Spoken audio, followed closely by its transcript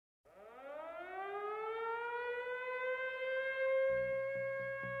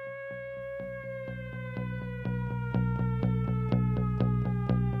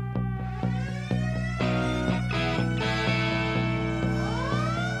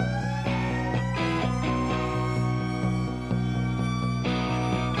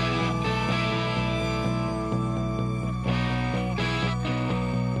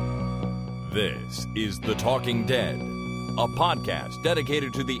This is The Talking Dead, a podcast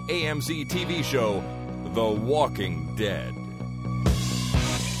dedicated to the AMC TV show, The Walking Dead.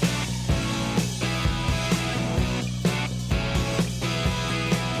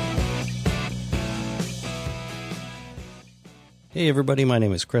 Hey everybody, my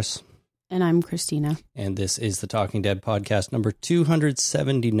name is Chris. And I'm Christina. And this is The Talking Dead podcast number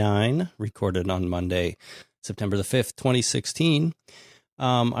 279, recorded on Monday, September the 5th, 2016.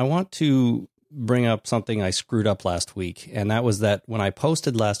 I want to bring up something I screwed up last week, and that was that when I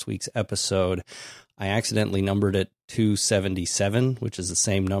posted last week's episode, I accidentally numbered it 277, which is the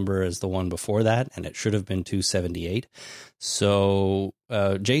same number as the one before that, and it should have been 278. So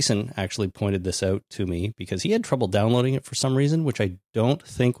Jason actually pointed this out to me because he had trouble downloading it for some reason, which I don't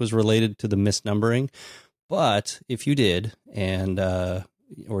think was related to the misnumbering. But if you did, and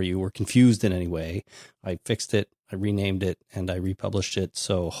or you were confused in any way, I fixed it, I renamed it, and I republished it.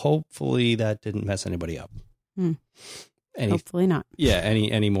 So hopefully that didn't mess anybody up. Hopefully not. Yeah,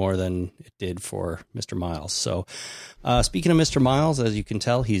 any more than it did for Mr. Miles. So speaking of Mr. Miles, as you can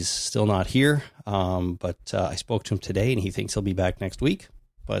tell, he's still not here. But I spoke to him today, and he thinks he'll be back next week.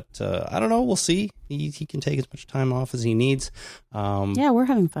 But I don't know. We'll see. He can take as much time off as he needs. Yeah, we're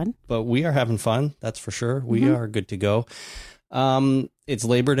having fun. But we are having fun. That's for sure. We are good to go. It's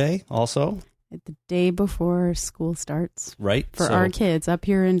Labor Day also. The day before school starts. Right. For our kids up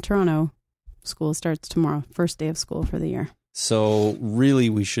here in Toronto. School starts tomorrow. First day of school for the year. So really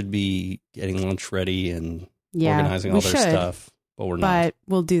we should be getting lunch ready and organizing all their stuff. But we're not. But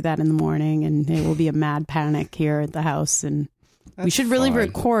we'll do that in the morning, and it will be a mad panic here at the house. And we should really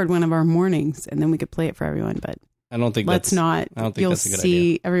record one of our mornings, and then we could play it for everyone. But I don't think let's not. I don't think that's a good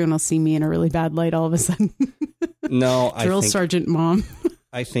idea. Everyone will see me in a really bad light all of a sudden. No, Drill Sergeant Mom.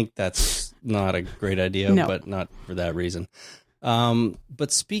 I think that's not a great idea, but not for that reason.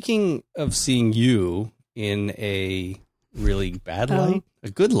 But speaking of seeing you in a really bad light, a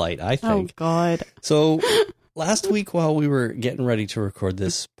good light, I think. Oh, God. So last week while we were getting ready to record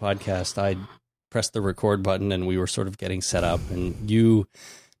this podcast, I pressed the record button and we were sort of getting set up, and you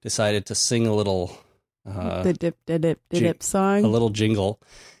decided to sing a little... the dip song. A little jingle.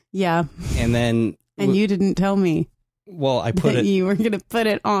 Yeah. And then... And you didn't tell me. Well, I put it... You were going to put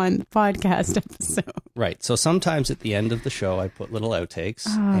it on the podcast episode. Right. So sometimes at the end of the show, I put little outtakes,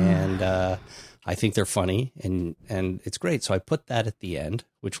 and I think they're funny, and it's great. So I put that at the end,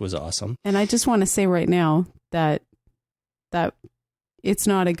 which was awesome. And I just want to say right now that it's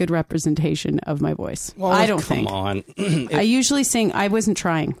not a good representation of my voice. Well, I don't think. Come on. I usually sing. I wasn't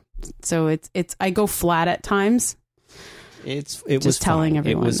trying. So it's I go flat at times. It just was telling fine.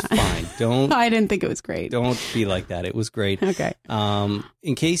 everyone it was that. Fine. Don't. I didn't think it was great. Don't be like that. It was great. Okay.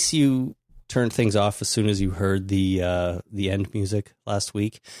 In case you turned things off as soon as you heard the end music last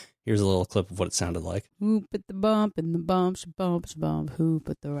week, here's a little clip of what it sounded like. Who put the bump in the bumps, bumps, bump? Who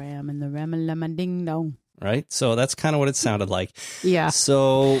put the ram in the ram-a-lamma ding dong? Right? So that's kind of what it sounded like. Yeah.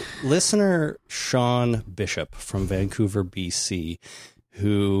 So listener Shawn Bishop from Vancouver, BC,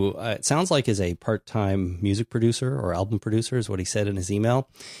 who it sounds like is a part-time music producer or album producer, is what he said in his email.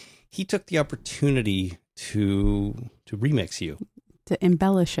 He took the opportunity to remix you. To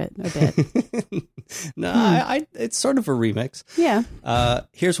embellish it a bit. No, it's sort of a remix. Yeah.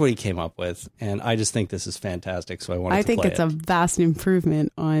 Here's what he came up with, and I just think this is fantastic, so I wanted to play it. I think it's a vast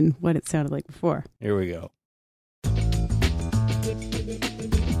improvement on what it sounded like before. Here we go.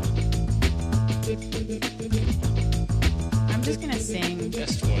 I'm just going to sing.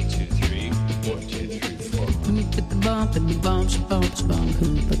 Just 1, 2, 3. 1, 2, 3, 4. Who put the bump in the bumps, bumps, bump?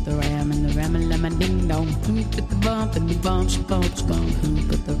 Who put the ram in the ram-a-lamma ding dong? Who put the bump in the bumps, bumps, bump? Who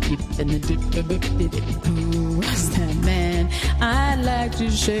put the dip in the dip? Who was that man? I'd like to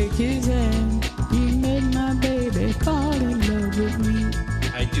shake his hand. He made my baby fall in love with me.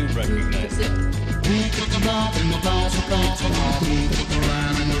 I do recognize that. Who put the bump in the bumps, bumps, bump? Who put the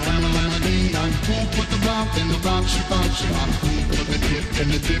ram in the ram-a-lamma ding dong? Who put the bump in the bumps, bumps, bump? Who put the dip in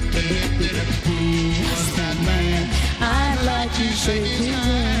the dip? Who was that man? I'd like to shake his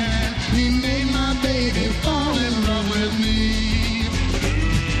hand. He made my baby fall in love with me.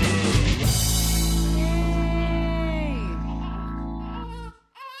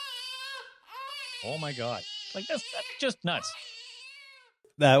 Oh my God. Like that's just nuts.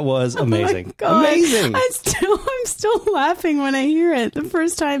 That was amazing. Oh God. Amazing. I'm still laughing when I hear it. The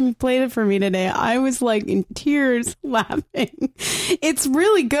first time you played it for me today, I was like in tears laughing. It's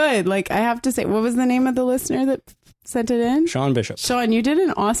really good. Like I have to say, what was the name of the listener that sent it in? Shawn Bishop. Shawn, you did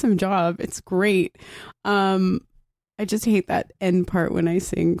an awesome job. It's great. I just hate that end part when I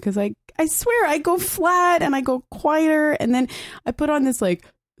sing because I swear I go flat and I go quieter and then I put on this like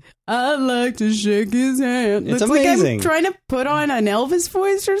I'd like to shake his hand. It's like amazing. I'm trying to put on an Elvis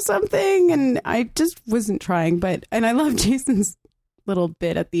voice or something, and I just wasn't trying. And I love Jason's little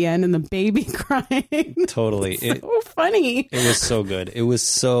bit at the end and the baby crying. Totally. So funny. It was so good. It was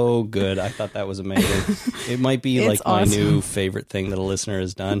so good. I thought that was amazing. It might be like awesome. my new favorite thing that a listener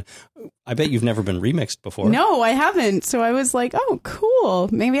has done. I bet you've never been remixed before. No, I haven't. So I was like, oh, cool.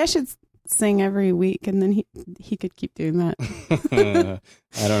 Maybe I should sing every week, and then he could keep doing that. I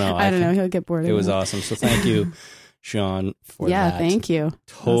don't know. I don't know. He'll get bored. It was awesome. So thank you, Shawn, for that. Yeah, thank you.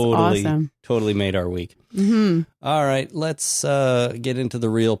 Totally, awesome. Totally made our week. Mm-hmm. All right, let's get into the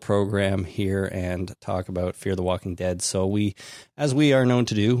real program here and talk about Fear the Walking Dead. So as we are known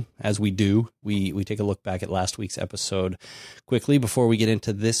to do, we take a look back at last week's episode quickly before we get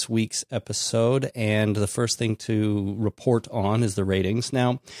into this week's episode. And the first thing to report on is the ratings.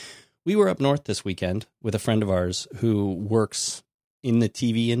 Now, we were up north this weekend with a friend of ours who works in the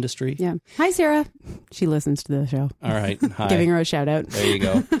TV industry. Yeah. Hi, Sarah. She listens to the show. All right. Hi. Giving her a shout out. There you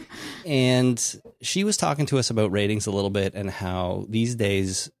go. And she was talking to us about ratings a little bit and how these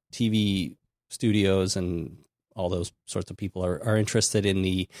days TV studios and all those sorts of people are interested in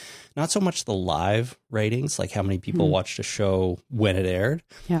the, not so much the live ratings, like how many people watched a show when it aired,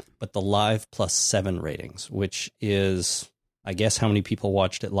 but the live plus 7 ratings, which is, I guess, how many people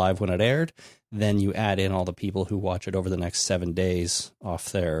watched it live when it aired. Then you add in all the people who watch it over the next 7 days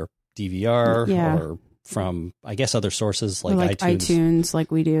off their DVR or from, I guess, other sources like iTunes,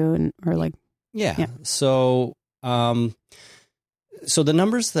 like we do, or like So, so the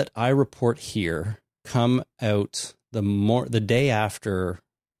numbers that I report here come out the day after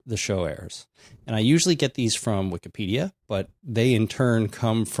the show airs, and I usually get these from Wikipedia, but they in turn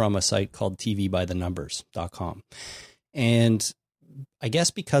come from a site called tvbythenumbers.com. And I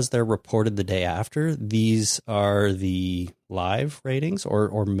guess because they're reported the day after, these are the live ratings,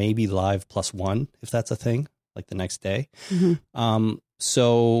 or maybe live plus 1, if that's a thing, like the next day. Mm-hmm.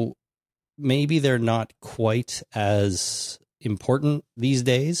 So maybe they're not quite as important these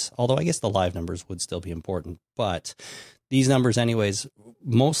days, although I guess the live numbers would still be important. But these numbers anyways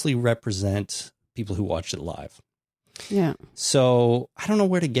mostly represent people who watched it live. Yeah. So I don't know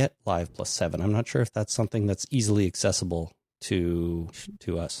where to get live plus 7. I'm not sure if that's something that's easily accessible to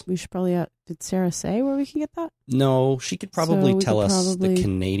us. We should probably did Sarah say where we can get that? No, she could probably tell us the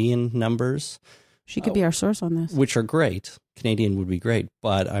Canadian numbers. She could be our source on this. Which are great. Canadian would be great,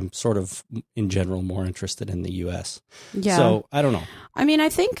 but I'm sort of in general more interested in the US. Yeah. So I don't know. I mean, I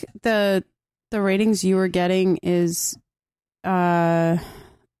think the ratings you were getting is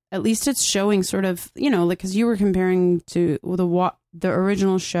at least it's showing sort of, like, because you were comparing to the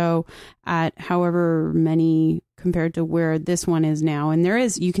original show at however many compared to where this one is now. And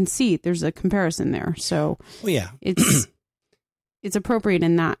you can see there's a comparison there. So it's appropriate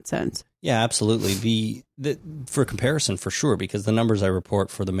in that sense. Yeah, absolutely. The for comparison, for sure, because the numbers I report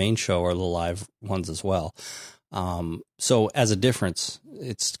for the main show are the live ones as well. So as a difference,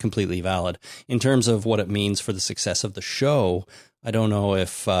 it's completely valid. In terms of what it means for the success of the show, I don't know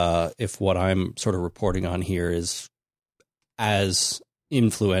if what I'm sort of reporting on here is as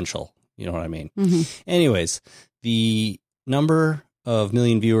influential. You know what I mean? Mm-hmm. Anyways, the number of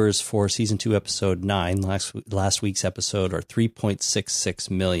million viewers for season 2, episode 9, last week's episode, are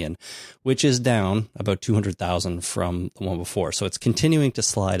 3.66 million, which is down about 200,000 from the one before. So it's continuing to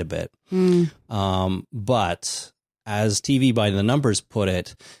slide a bit. But as TV by the Numbers put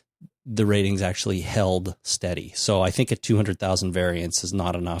it, the ratings actually held steady. So I think a 200,000 variance is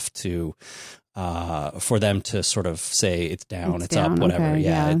not enough to for them to sort of say it's down, it's up, whatever.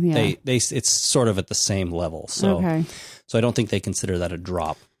 Okay, it's sort of at the same level. So so I don't think they consider that a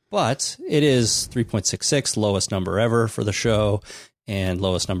drop. But it is 3.66, lowest number ever for the show, and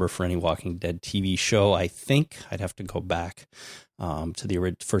lowest number for any Walking Dead TV show. I think I'd have to go back to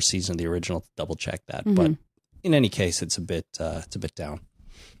the first season of the original to double check that. But in any case, it's a bit down.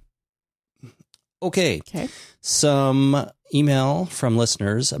 Okay. Some email from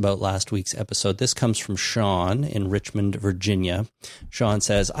listeners about last week's episode. This comes from Shawn in Richmond, Virginia. Shawn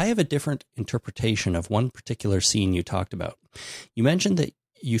says, I have a different interpretation of one particular scene you talked about. You mentioned that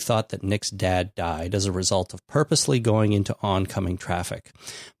you thought that Nick's dad died as a result of purposely going into oncoming traffic.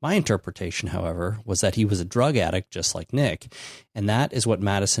 My interpretation, however, was that he was a drug addict just like Nick, and that is what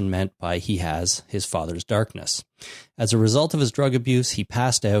Madison meant by he has his father's darkness. As a result of his drug abuse, he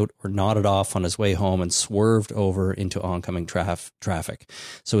passed out or nodded off on his way home and swerved over into oncoming traffic.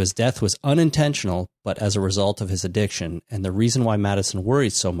 So his death was unintentional, but as a result of his addiction, and the reason why Madison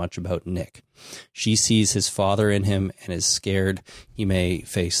worries so much about Nick. She sees his father in him and is scared he may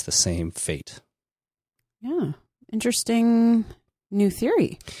face the same fate. Yeah. Interesting new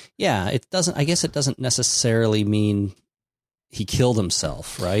theory. Yeah, I guess it doesn't necessarily mean he killed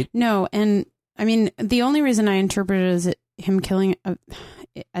himself, right? No, and I mean, the only reason I interpreted it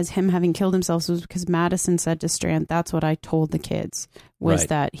as him having killed himself was because Madison said to Strand, that's what I told the kids, was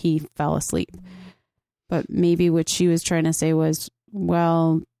that he fell asleep. But maybe what she was trying to say was,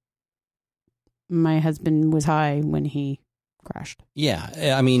 well, my husband was high when he crashed.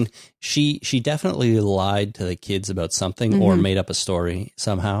 Yeah, I mean, she definitely lied to the kids about something or made up a story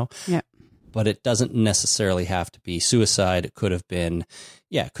somehow. Yeah. But it doesn't necessarily have to be suicide. It could have been,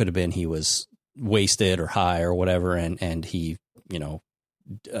 he was wasted or high or whatever, and he,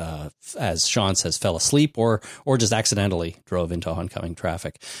 as Shawn says, fell asleep or just accidentally drove into oncoming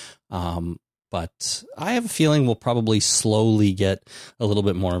traffic. But I have a feeling we'll probably slowly get a little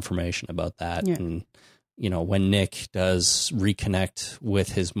bit more information about that. Yeah. And, when Nick does reconnect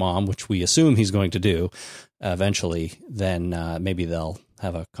with his mom, which we assume he's going to do eventually, then maybe they'll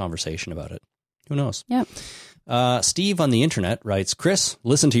have a conversation about it. Who knows? Yep. Steve on the internet writes, Chris,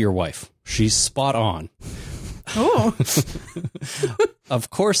 listen to your wife. She's spot on. Oh. Of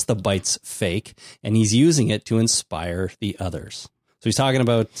course the bite's fake, and he's using it to inspire the others. So he's talking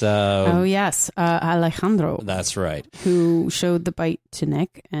about... oh, yes. Alejandro. That's right. Who showed the bite to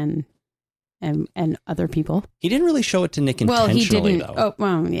Nick and other people. He didn't really show it to Nick intentionally, though. Oh,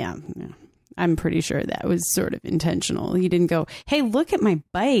 well, yeah. I'm pretty sure that was sort of intentional. He didn't go, hey, look at my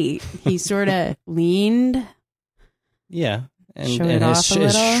bite. He sort of leaned. Yeah. And his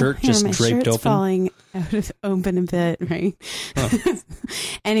shirt just my draped shirt's open. Falling open a bit, right? Huh.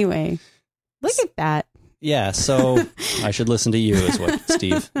 Anyway, look at that. Yeah, so I should listen to you is what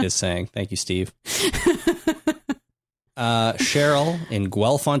Steve is saying. Thank you, Steve. Cheryl in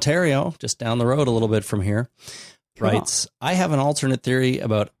Guelph, Ontario, just down the road a little bit from here, writes, I have an alternate theory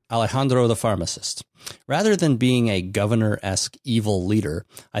about Alejandro the pharmacist. Rather than being a governor-esque evil leader,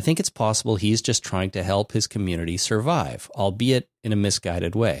 I think it's possible he's just trying to help his community survive, albeit in a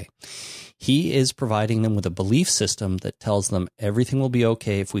misguided way. He is providing them with a belief system that tells them everything will be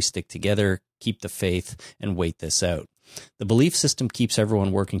okay if we stick together, keep the faith, and wait this out. The belief system keeps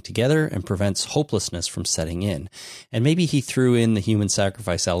everyone working together and prevents hopelessness from setting in. And maybe he threw in the human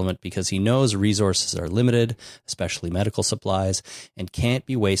sacrifice element because he knows resources are limited, especially medical supplies, and can't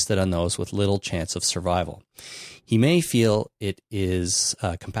be wasted on those with little chance of survival. He may feel it is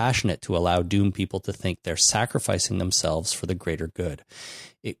compassionate to allow doomed people to think they're sacrificing themselves for the greater good.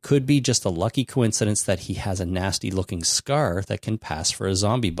 It could be just a lucky coincidence that he has a nasty-looking scar that can pass for a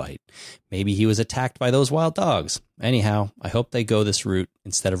zombie bite. Maybe he was attacked by those wild dogs. Anyhow, I hope they go this route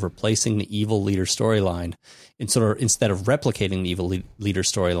instead of replacing the evil leader storyline, instead of replicating the evil leader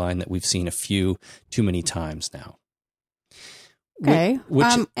storyline that we've seen a few too many times now. Okay.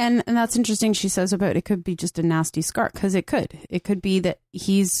 And that's interesting. She says about it could be just a nasty scar, because it could be that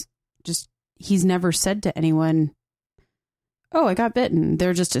he's never said to anyone, oh, I got bitten.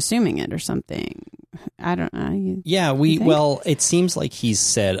 They're just assuming it or something. I don't know. Well, it seems like he's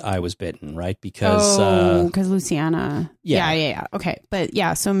said I was bitten, right? Because Luciana. Yeah. Okay. But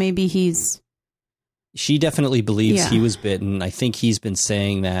yeah, so maybe she definitely believes he was bitten. I think he's been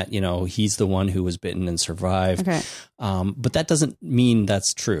saying that, he's the one who was bitten and survived. Okay. But that doesn't mean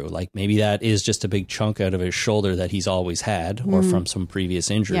that's true. Like maybe that is just a big chunk out of his shoulder that he's always had or from some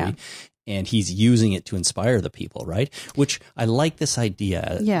previous injury. Yeah. And he's using it to inspire the people, right? Which I like this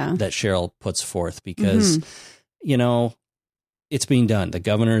idea that Cheryl puts forth because, it's being done. The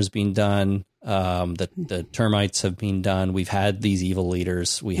governor's been done. The termites have been done. We've had these evil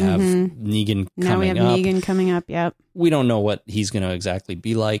leaders. We have Negan coming up. Now we have Negan coming up, yep. We don't know what he's going to exactly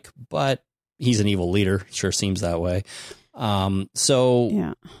be like, but he's an evil leader. Sure seems that way.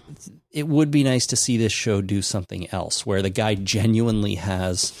 It would be nice to see this show do something else where the guy genuinely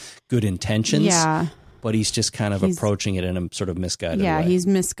has good intentions, but he's just kind of approaching it in a sort of misguided way. Yeah, he's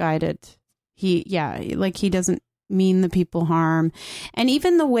misguided. He doesn't mean the people harm. And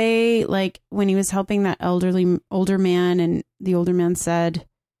even the way, like when he was helping that older man and the older man said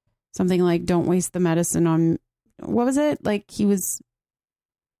something like, don't waste the medicine on, what was it? Like he was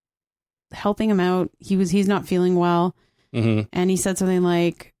helping him out. He's not feeling well. Mm-hmm. And he said something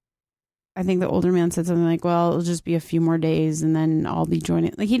like, I think the older man said something like, well, it'll just be a few more days and then I'll be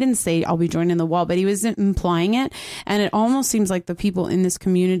joining. Like he didn't say I'll be joining the wall, but he was implying it. And it almost seems like the people in this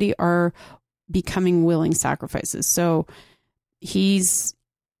community are becoming willing sacrifices. So he's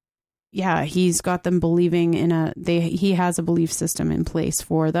got them believing he has a belief system in place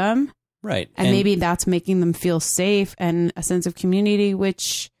for them. Right. And maybe that's making them feel safe and a sense of community,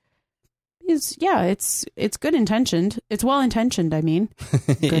 which it's good intentioned. It's well intentioned. I mean,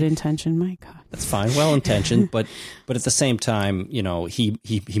 good intentioned. My God, that's fine. Well intentioned, but at the same time, you know, he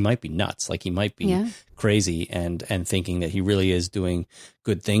might be nuts. Like he might be crazy and thinking that he really is doing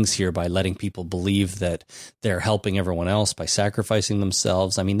good things here by letting people believe that they're helping everyone else by sacrificing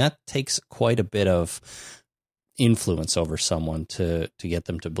themselves. I mean, that takes quite a bit of influence over someone to get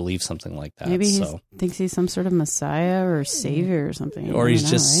them to believe something like that. Maybe he thinks he's some sort of messiah or savior or something. Or he's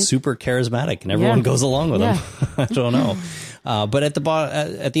just super charismatic and everyone goes along with him. I don't know. But at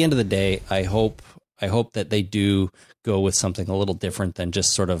the end of the day, I hope that they do go with something a little different than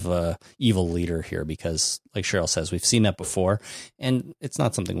just sort of a evil leader here, because like Cheryl says, we've seen that before and it's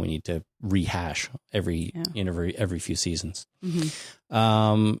not something we need to rehash every few seasons.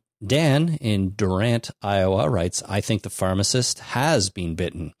 Mm-hmm. Dan in Durant, Iowa writes, I think the pharmacist has been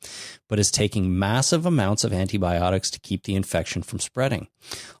bitten, but is taking massive amounts of antibiotics to keep the infection from spreading.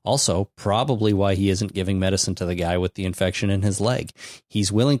 Also, probably why he isn't giving medicine to the guy with the infection in his leg.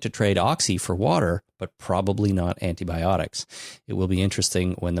 He's willing to trade oxy for water, but probably not antibiotics. It will be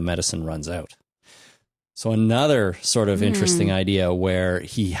interesting when the medicine runs out. So another sort of interesting idea where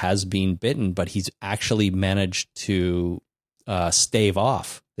he has been bitten, but he's actually managed to stave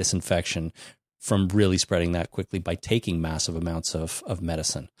off this infection from really spreading that quickly by taking massive amounts of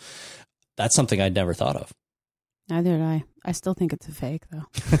medicine. That's something I'd never thought of. Neither did I. I still think it's a fake, though.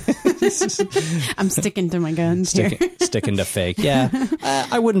 I'm sticking to my guns here. Sticking to fake. Yeah.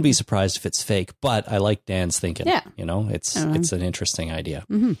 I wouldn't be surprised if it's fake, but I like Dan's thinking. Yeah. You know, it's an interesting idea.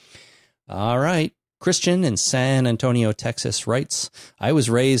 Mm-hmm. All right. Christian in San Antonio, Texas writes, I was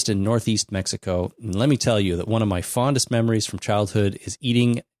raised in Northeast Mexico, and let me tell you that one of my fondest memories from childhood is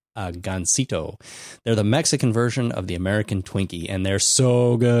eating a gansito. They're the Mexican version of the American Twinkie, and they're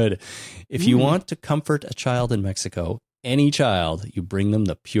so good. If you want to comfort a child in Mexico, any child, you bring them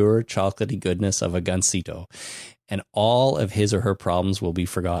the pure chocolatey goodness of a gansito, and all of his or her problems will be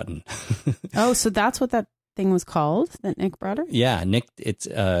forgotten. Oh, so that's what that thing was called that Nick brought her? Yeah, Nick.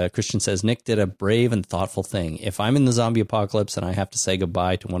 Christian says Nick did a brave and thoughtful thing. If I'm in the zombie apocalypse and I have to say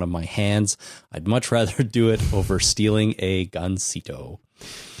goodbye to one of my hands, I'd much rather do it over stealing a gansito.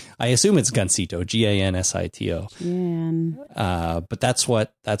 I assume it's gansito, Gansito. But that's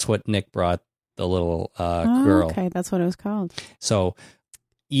what Nick brought the little girl. Okay, that's what it was called. So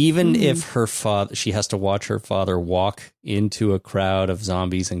even if she has to watch her father walk into a crowd of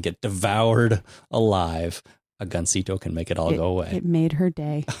zombies and get devoured alive, a gansito can make it all go away. It made her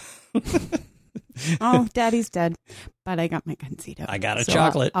day. Oh, Daddy's dead, but I got my gansito. I got a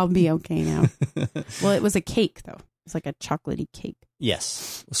chocolate. I'll be okay now. Well, it was a cake, though. It's like a chocolatey cake.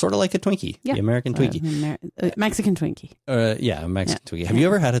 Yes. Sort of like a Twinkie, the American Twinkie. Mexican Twinkie. Mexican Twinkie. Have you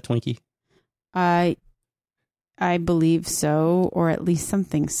ever had a Twinkie? I believe so, or at least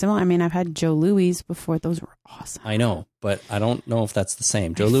something similar. I mean, I've had Joe Louis before. Those were awesome. I know, but I don't know if that's the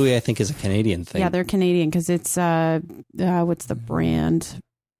same. Joe Louis, I think, is a Canadian thing. Yeah, they're Canadian because it's, what's the brand?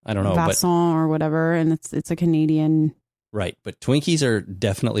 I don't know. Vasson or whatever, and it's a Canadian. Right, but Twinkies are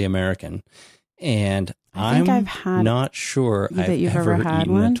definitely American. And I'm not sure I've ever had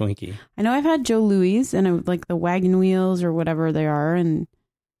eaten a Twinkie. I know I've had Joe Louis and like the wagon wheels or whatever they are. And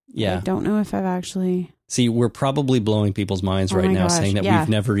I don't know if I've actually. See, we're probably blowing people's minds right now saying that we've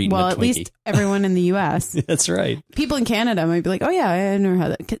never eaten a Twinkie. Well, at least everyone in the U.S. That's right. People in Canada might be like, oh, yeah, I never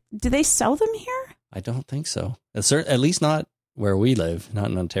had that. Do they sell them here? I don't think so. At least not where we live,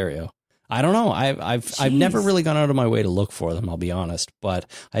 not in Ontario. I don't know. I've never really gone out of my way to look for them, I'll be honest. But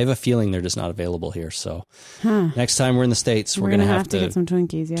I have a feeling they're just not available here. So next time we're in the States, we're going to have to get some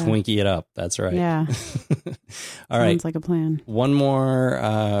Twinkies. Yeah. Twinkie it up. That's right. Yeah. All right. Sounds like a plan. One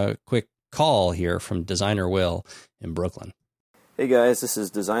more quick call here from Designer Will in Brooklyn. Hey guys, this is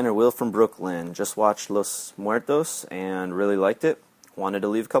Designer Will from Brooklyn. Just watched Los Muertos and really liked it. Wanted to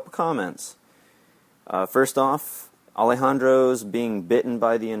leave a couple comments. First off, Alejandro's being bitten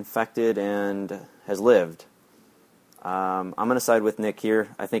by the infected and has lived. I'm going to side with Nick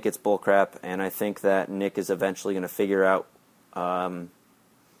here. I think it's bullcrap, and I think that Nick is eventually going to figure out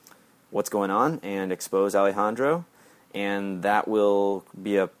what's going on and expose Alejandro, and that will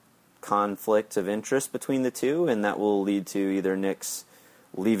be a conflict of interest between the two, and that will lead to either Nick's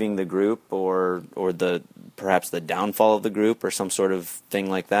leaving the group or perhaps the downfall of the group or some sort of thing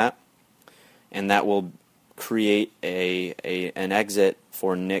like that, and that will create an exit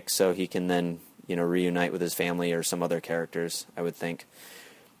for Nick so he can then reunite with his family or some other characters, I would think.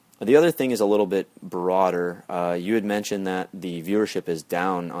 The other thing is a little bit broader. You had mentioned that the viewership is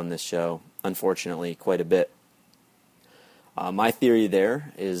down on this show, unfortunately, quite a bit. My theory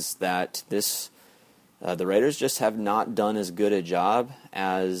there is that this The writers just have not done as good a job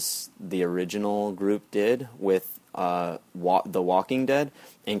as the original group did with The Walking Dead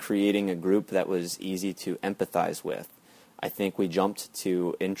in creating a group that was easy to empathize with. I think we jumped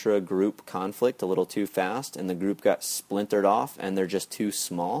to intra-group conflict a little too fast, and the group got splintered off, and they're just too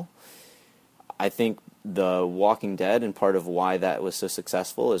small. I think The Walking Dead, and part of why that was so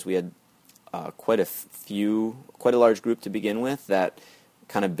successful, is we had quite a large group to begin with that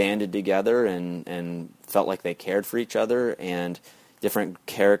kind of banded together and felt like they cared for each other, and different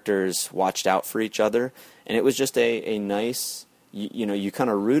characters watched out for each other, and it was just a nice, you kind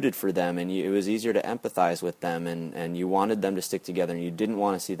of rooted for them, and it was easier to empathize with them, and you wanted them to stick together, and you didn't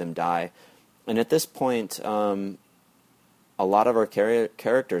want to see them die. And at this point, a lot of our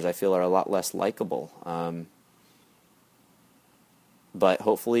characters, I feel, are a lot less likable. But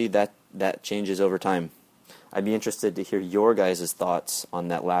hopefully that changes over time. I'd be interested to hear your guys' thoughts on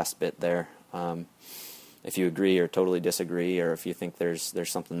that last bit there. If you agree or totally disagree, or if you think there's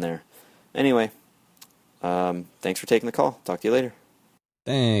something there. Anyway, thanks for taking the call. Talk to you later.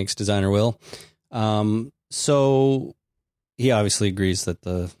 Thanks, Designer Will. So he obviously agrees that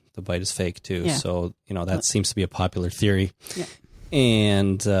the bite is fake too. Yeah. So, that seems to be a popular theory. Yeah.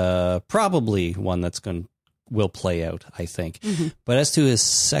 And probably one that's will play out, I think. Mm-hmm. But as to his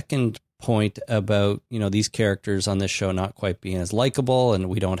second point about, these characters on this show not quite being as likable, and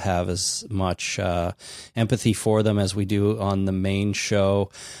we don't have as much empathy for them as we do on the main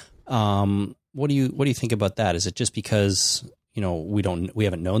show. What do you think about that? Is it just because, we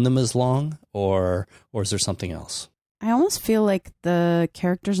haven't known them as long, or is there something else? I almost feel like the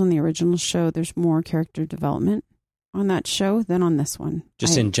characters on the original show, there's more character development on that show than on this one.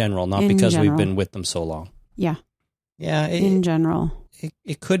 Just in general, not because we've been with them so long. Yeah. Yeah. In general.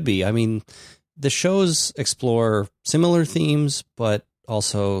 It could be. I mean, the shows explore similar themes, but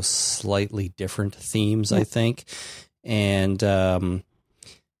also slightly different themes, I think. And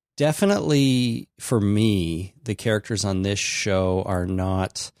definitely for me, the characters on this show are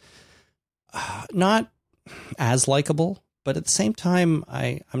not as likable, but at the same time,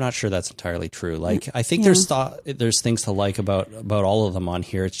 I'm not sure that's entirely true. Like, I think there's things to like about all of them on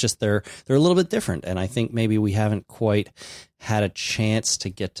here. It's just they're a little bit different, and I think maybe we haven't quite had a chance to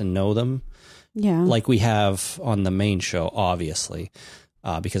get to know them, like we have on the main show, obviously,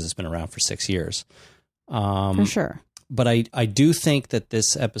 because it's been around for 6 years. For sure. But I do think that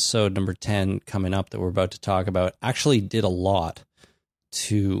this episode number 10 coming up that we're about to talk about actually did a lot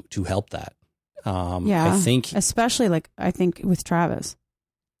to help that. I think especially with Travis,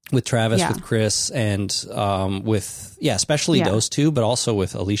 with Chris, and especially those two, but also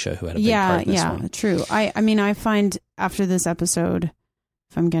with Alicia, who had a big part in this one. True. I mean, I find after this episode,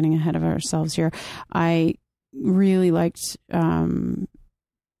 if I'm getting ahead of ourselves here, I really liked the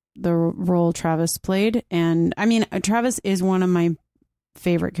role Travis played, and I mean, Travis is one of my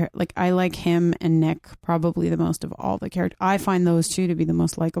favorite characters. Like, I like him and Nick probably the most of all the characters. I find those two to be the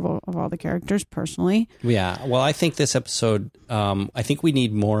most likable of all the characters, personally. Yeah. Well, I think this episode, I think we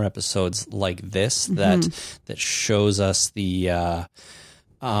need more episodes like this that shows us the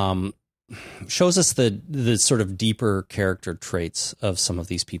sort of deeper character traits of some of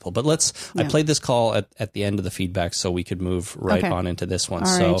these people. But I played this call at the end of the feedback so we could move on into this one. All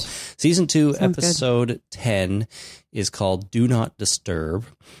so right. Season 2, Sounds episode good. 10 is called Do Not Disturb.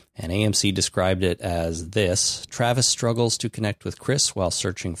 And AMC described it as this: Travis struggles to connect with Chris while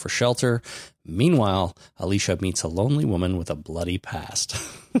searching for shelter. Meanwhile, Alicia meets a lonely woman with a bloody past.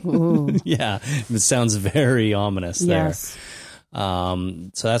 Yeah, it sounds very ominous there. So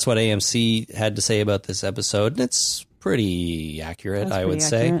that's what AMC had to say about this episode. It's pretty accurate, I would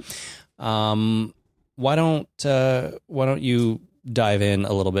say. Why don't you dive in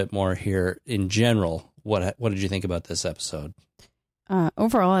a little bit more here in general? What did you think about this episode?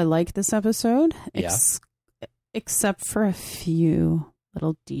 Overall, I like this episode, except for a few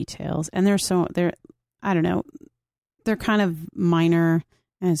little details, and I don't know, they're kind of minor,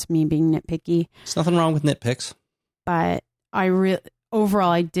 and it's me being nitpicky. There's nothing wrong with nitpicks, but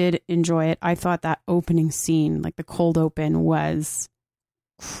overall, I did enjoy it. I thought that opening scene, like the cold open, was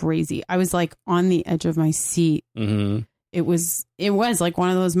crazy. I was like on the edge of my seat. Mm-hmm. It was like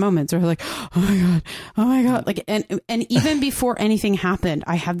one of those moments where like, oh my God. Like, and even before anything happened,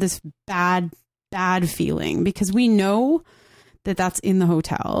 I had this bad feeling, because we know that that's in the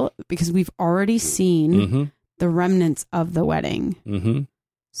hotel, because we've already seen the remnants of the wedding. Mm-hmm.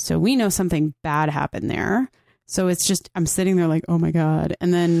 So we know something bad happened there. So it's just, I'm sitting there like, oh my God.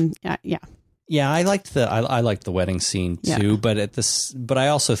 And then, yeah. Yeah, I liked the wedding scene too, but I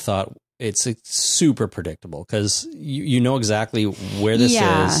also thought it's super predictable because you know exactly where this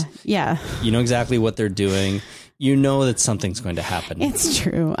is. Yeah. You know exactly what they're doing. You know that something's going to happen. It's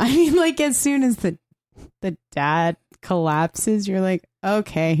true. I mean, like, as soon as the dad collapses, you're like,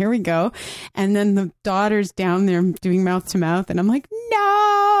 okay, here we go. And then the daughter's down there doing mouth to mouth, and I'm like,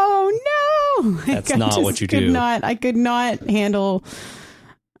 no. That's not what you do. I could not handle,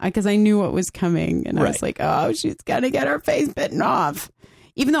 because I knew what was coming, and I was like, oh, she's gonna get her face bitten off.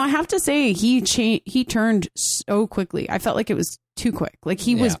 Even though I have to say, he turned so quickly. I felt like it was too quick. Like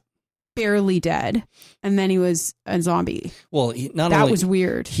he was barely dead, and then he was a zombie. Well, that was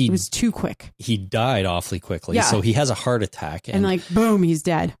weird. He was too quick. He died awfully quickly. Yeah. So he has a heart attack, and like boom, he's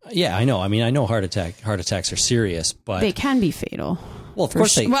dead. Yeah, I know. I mean, I know heart attacks are serious, but they can be fatal. Well, of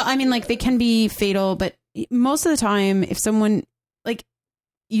course well, I mean, like they can be fatal, but most of the time, if someone like.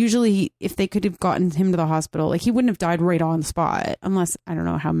 Usually, if they could have gotten him to the hospital, like he wouldn't have died right on the spot, unless I don't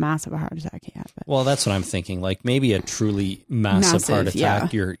know how massive a heart attack he had. But. Well, that's what I'm thinking. Like maybe a truly massive heart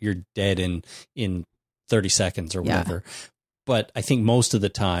attack, you're dead in 30 seconds or whatever. Yeah. But I think most of the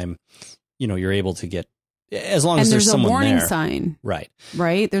time, you're able to get, as long as there's someone there. There's a warning sign,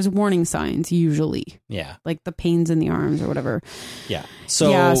 right. There's warning signs usually. Yeah, like the pains in the arms or whatever. Yeah.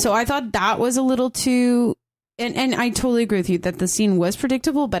 So I thought that was a little too. And I totally agree with you that the scene was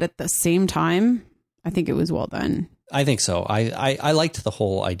predictable, but at the same time, I think it was well done. I think so. I liked the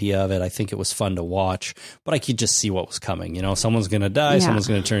whole idea of it. I think it was fun to watch, but I could just see what was coming. Someone's going to die. Yeah. Someone's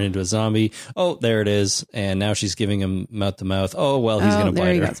going to turn into a zombie. Oh, there it is. And now she's giving him mouth to mouth. Oh, well, he's going to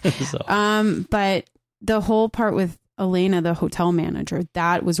bite her. So. But the whole part with Elena, the hotel manager,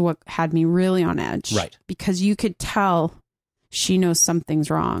 that was what had me really on edge. Right. Because you could tell she knows something's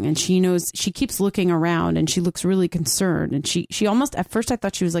wrong, and she keeps looking around, and she looks really concerned. And she almost, at first I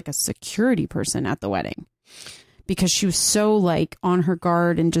thought she was like a security person at the wedding, because she was so like on her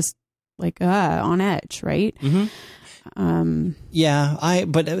guard and just like on edge. Right. Mm-hmm.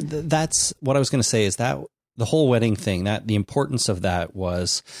 But that's what I was going to say, is that the whole wedding thing, that the importance of that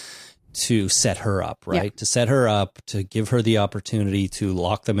was to set her up, right? Yeah. To set her up, to give her the opportunity to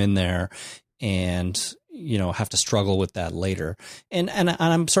lock them in there and, have to struggle with that later. And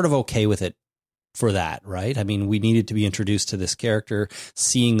I'm sort of okay with it for that, right? I mean, we needed to be introduced to this character.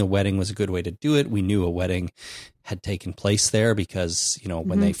 Seeing the wedding was a good way to do it. We knew a wedding had taken place there because,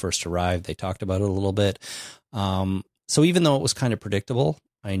 when they first arrived, they talked about it a little bit. So even though it was kind of predictable,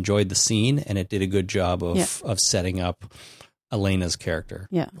 I enjoyed the scene, and it did a good job of setting up Elena's character,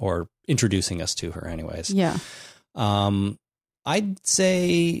 or introducing us to her anyways. Yeah. I'd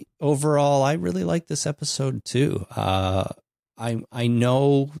say overall, I really like this episode too. I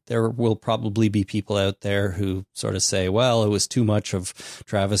know there will probably be people out there who sort of say, well, it was too much of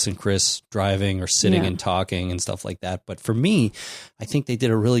Travis and Chris driving or sitting and talking and stuff like that. But for me, I think they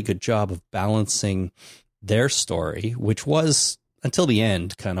did a really good job of balancing their story, which was until the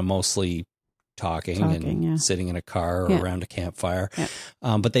end kind of mostly talking and sitting in a car or around a campfire. Yeah.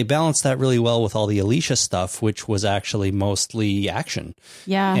 But they balanced that really well with all the Alicia stuff, which was actually mostly action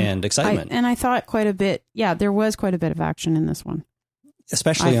and excitement. I thought quite a bit. Yeah, there was quite a bit of action in this one.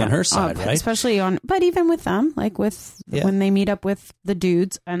 Especially on her side, right? Especially but even with them, like when they meet up with the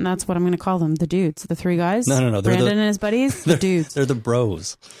dudes, and that's what I'm going to call them, the dudes, the three guys. No. Brandon and his buddies, the dudes. They're the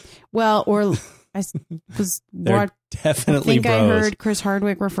bros. Well, or... They're definitely bros. I heard Chris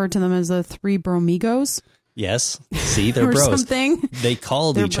Hardwick referred to them as the three bromigos. Yes. See, they're bros. Something. They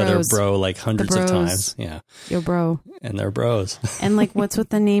called each other bro like hundreds of times. Yeah. Yo, bro. And they're bros. And like, what's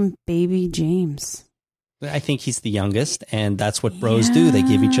with the name Baby James? I think he's the youngest, and that's what bros do. They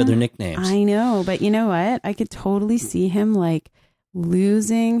give each other nicknames. I know, but you know what? I could totally see him like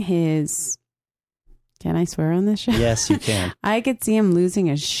losing his... Can I swear on this shit? Yes, you can. I could see him losing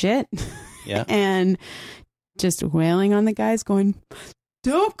his shit. Yeah. And just wailing on the guys going,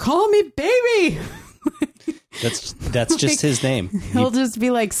 don't call me baby. That's just his name. He'll just be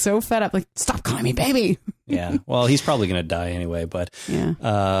like so fed up, like, stop calling me baby. Yeah. Well, he's probably going to die anyway, but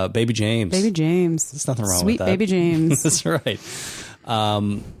Baby James. Baby James. There's nothing wrong Sweet with that. Baby James. That's right.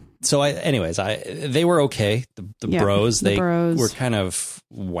 So they were okay. The bros, they were kind of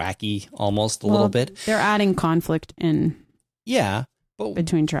wacky almost a little bit. They're adding conflict in. Yeah.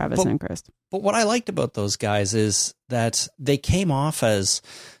 Between Travis and Chris. But what I liked about those guys is that they came off as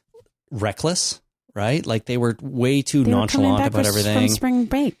reckless, right? Like they were way too nonchalant about everything. From spring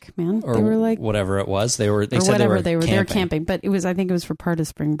break, man. Or they were like whatever it was. They were camping, but I think it was for part of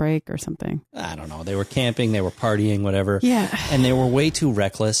spring break or something. I don't know. They were camping, they were partying, whatever. Yeah. And they were way too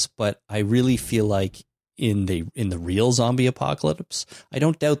reckless, but I really feel like in the real zombie apocalypse, I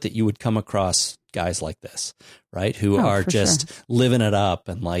don't doubt that you would come across guys like this, right? Who Oh, are for just sure. living it up.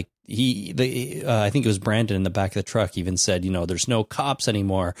 And like I think it was Brandon in the back of the truck even said, there's no cops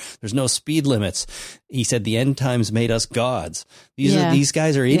anymore. There's no speed limits. He said the end times made us gods. These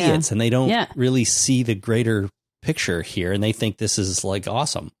guys are idiots, and they don't really see the greater picture here. And they think this is like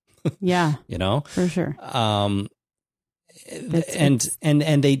awesome. Yeah. For sure. And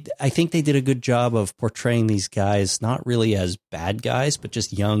I think they did a good job of portraying these guys not really as bad guys, but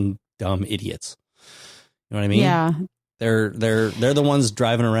just young, dumb idiots. You know what I mean? Yeah. They're the ones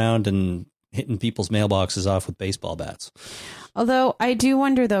driving around and hitting people's mailboxes off with baseball bats. Although I do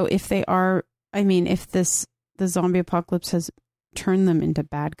wonder though if they are, if the zombie apocalypse has turned them into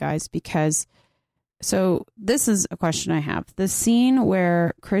bad guys, because so this is a question I have. The scene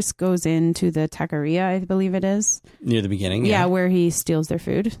where Chris goes into the taqueria, I believe it is. Near the beginning. Yeah, where he steals their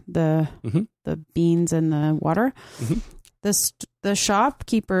food, the beans and the water. Mm-hmm. The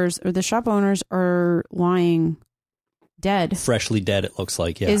shopkeepers or the shop owners are lying dead. Freshly dead, it looks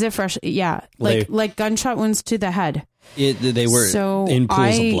like, yeah. Is it fresh? Yeah. Like gunshot wounds to the head. They were in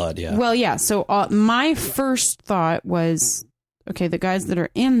pools of blood, yeah. Well, yeah. So my first thought was, okay, the guys that are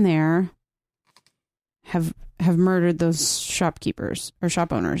in there have murdered those shopkeepers or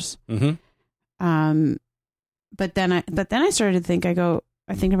shop owners. Mm-hmm. But then I started to think, I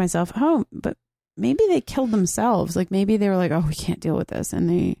think to myself, oh, but maybe they killed themselves. Like maybe they were like, oh, we can't deal with this.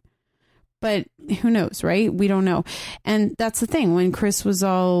 But who knows, right? We don't know. And that's the thing. When Chris was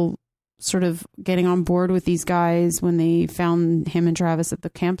all sort of getting on board with these guys, when they found him and Travis at the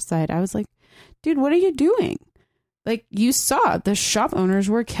campsite, I was like, dude, what are you doing? Like, you saw the shop owners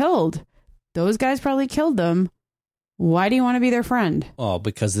were killed. Those guys probably killed them. Why do you want to be their friend? Oh,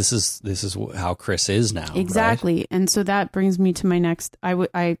 because this is how Chris is now. Exactly. Right? And so that brings me to my next,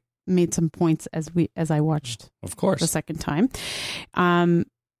 I made some points as I watched, of course, the second time.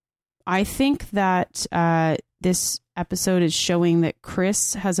 I think that this episode is showing that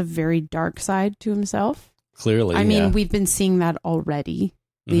Chris has a very dark side to himself. Clearly. I mean, we've been seeing that already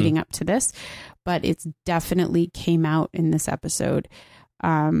leading up to this, but it's definitely came out in this episode.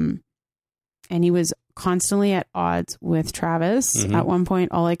 And he was constantly at odds with Travis. Mm-hmm. At one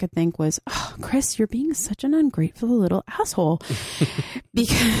point, all I could think was, oh, Chris, you're being such an ungrateful little asshole.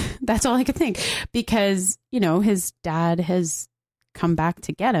 Because that's all I could think. Because, his dad has come back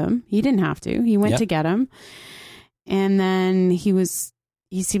to get him. He didn't have to. He went to get him. And then he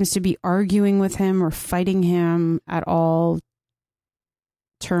seems to be arguing with him or fighting him at all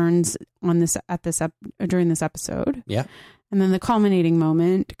turns on during this episode. Yeah. And then the culminating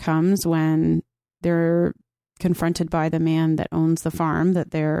moment comes when they're confronted by the man that owns the farm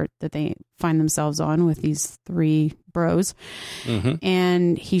that they find themselves on with these three bros. Mm-hmm.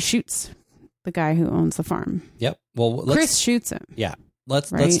 And he shoots the guy who owns the farm. Yep. Well, Chris shoots him. Yeah. Let's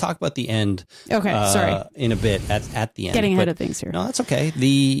talk about the end. Okay. Sorry. In a bit at the end. Getting ahead of things here. No, that's okay. I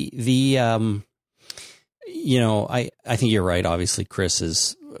think you're right. Obviously, Chris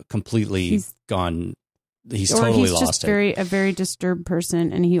is completely gone. He's totally lost just it. A very disturbed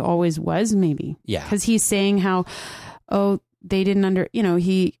person, and he always was, maybe. Yeah. Because he's saying how, they didn't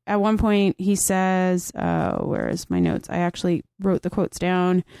he, at one point he says, where is my notes? I actually wrote the quotes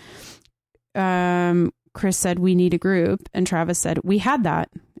down. Chris said, we need a group. And Travis said, we had that.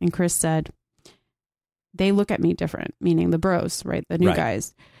 And Chris said, they look at me different, meaning the bros, right? The new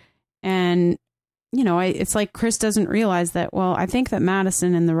guys. And, it's like Chris doesn't realize that, well, I think that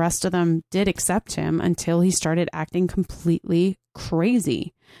Madison and the rest of them did accept him until he started acting completely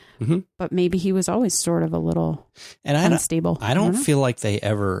crazy. Mm-hmm. But maybe he was always sort of a little unstable. I don't feel like they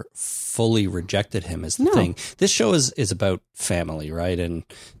ever fully rejected him is the thing. This show is about family, right? And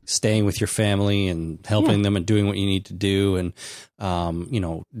staying with your family and helping them and doing what you need to do. And,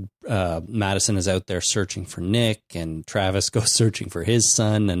 Madison is out there searching for Nick, and Travis goes searching for his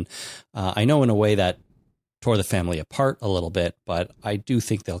son. And I know in a way that tore the family apart a little bit, but I do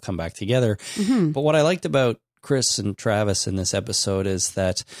think they'll come back together. Mm-hmm. But what I liked about Chris and Travis in this episode is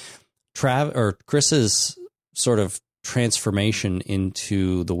that Chris's sort of transformation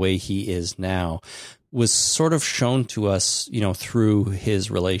into the way he is now was sort of shown to us, through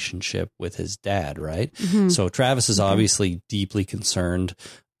his relationship with his dad, right? Mm-hmm. So Travis is obviously deeply concerned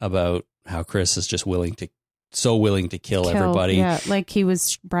about how Chris is just willing to kill everybody. Yeah, like he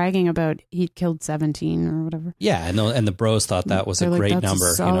was bragging about he'd killed 17 or whatever. Yeah, and the bros thought that was a great that's number.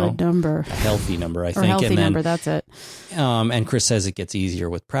 A solid number. A healthy number, I think. Healthy number, that's it. And Chris says it gets easier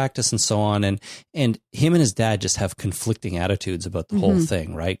with practice and so on. And him and his dad just have conflicting attitudes about the whole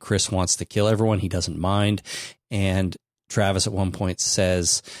thing, right? Chris wants to kill everyone. He doesn't mind. And Travis at one point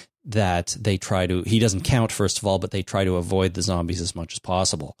says, that he doesn't count, first of all, but they try to avoid the zombies as much as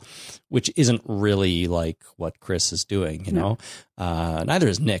possible, which isn't really like what Chris is doing, you know? Neither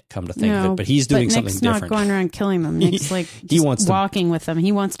is Nick, come to think of it, but he's doing something Nick's different. Not going around killing them. Nick's like he wants walking with them.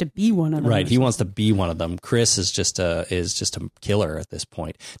 He wants to be one of them. Right. He wants to be one of them. Chris is just a killer at this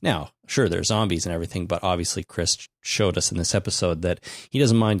point. Now, sure, there's zombies and everything, but obviously Chris showed us in this episode that he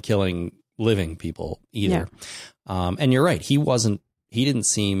doesn't mind killing living people either. Yeah. And you're right. He didn't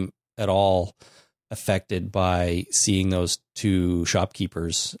seem at all affected by seeing those two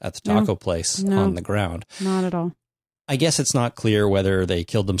shopkeepers at the taco place on the ground. Not at all. I guess it's not clear whether they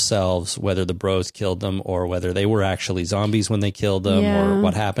killed themselves, whether the bros killed them, or whether they were actually zombies when they killed them, or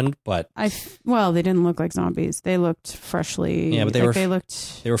what happened. But well, they didn't look like zombies. They looked freshly. Yeah, but they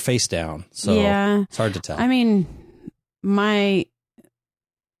were face down, so it's hard to tell. I mean,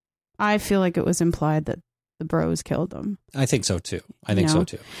 I feel like it was implied that the bros killed them. I think so too. So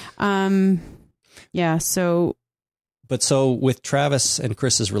too. Yeah. So. But so with Travis and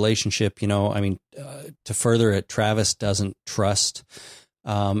Chris's relationship, you know, I mean, to further it, Travis doesn't trust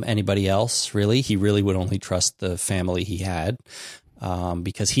anybody else, really. He really would only trust the family he had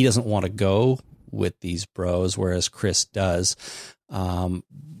because he doesn't want to go with these bros, whereas Chris does.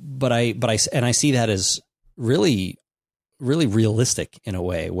 But I see that as really realistic in a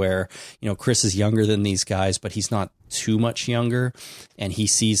way where, you know, Chris is younger than these guys, but he's not too much younger, and he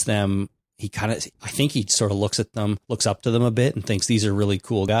sees them. I think he sort of looks up to them a bit and thinks these are really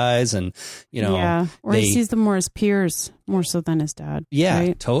cool guys. And, you know, or he sees them more as peers, more so than his dad. Yeah,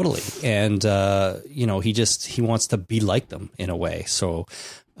 right? Totally. And, you know, he wants to be like them in a way. So,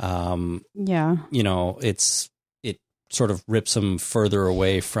 you know, it sort of rips him further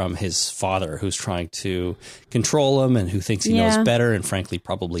away from his father, who's trying to control him and who thinks he knows better and frankly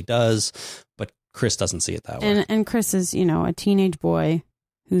probably does. But Chris doesn't see it that way. And Chris is, you know, a teenage boy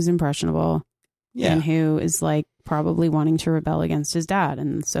who's impressionable and who is like probably wanting to rebel against his dad.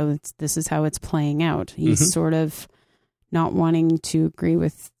 And so this is how it's playing out. He's sort of not wanting to agree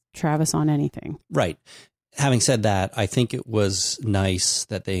with Travis on anything. Right. Having said that, I think it was nice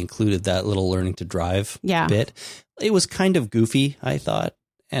that they included that little learning to drive bit. It was kind of goofy, I thought.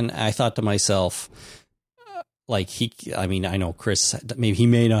 And I thought to myself, I know Chris, maybe he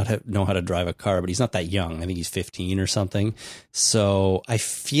may not know how to drive a car, but he's not that young. I think he's 15 or something. So I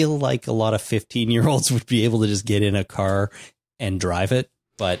feel like a lot of 15-year-olds would be able to just get in a car and drive it.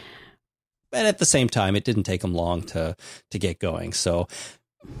 But at the same time, it didn't take them long to get going. So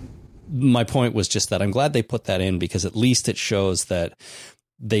my point was just that I'm glad they put that in because at least it shows that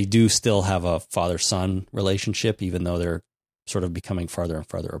they do still have a father-son relationship, even though they're sort of becoming farther and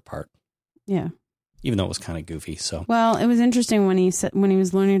farther apart. Yeah. Even though it was kind of goofy. So, well, it was interesting when he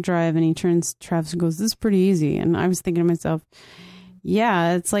was learning to drive and he turns Travis and goes, "This is pretty easy." And I was thinking to myself,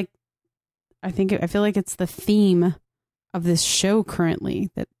 yeah, it's like, I feel like it's the theme of this show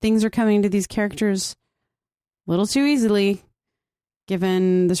currently, that things are coming to these characters a little too easily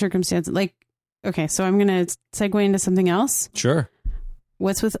given the circumstances. Like, okay, so I'm going to segue into something else. Sure.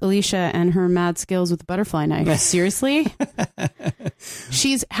 What's with Alicia and her mad skills with the butterfly knife? Seriously?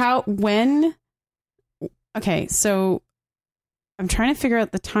 Okay, so I'm trying to figure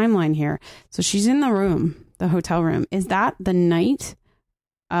out the timeline here. So she's in the hotel room. Is that the night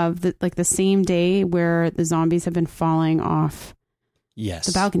of the same day where the zombies have been falling off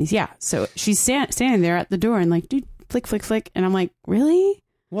the balconies? Yeah. So she's standing there at the door and like, dude, flick, flick, flick. And I'm like, really?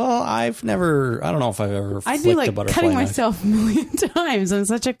 Well, I don't know if I've ever I'd be like a butterfly cutting knife. myself a million times. I'm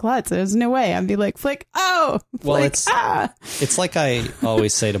such a klutz. There's no way. I'd be like, flick, it's like I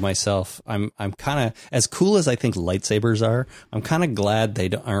always say to myself, I'm kind of, as cool as I think lightsabers are, I'm kind of glad they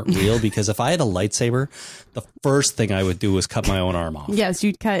aren't real because if I had a lightsaber, the first thing I would do was cut my own arm off. Yes,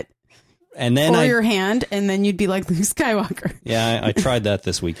 you'd cut and then your hand and then you'd be like Luke Skywalker. Yeah, I tried that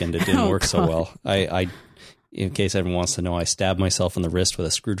this weekend. It didn't work so well. I in case anyone wants to know, I stabbed myself in the wrist with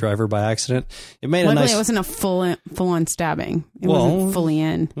a screwdriver by accident. It made luckily, it wasn't a full-on stabbing. It wasn't fully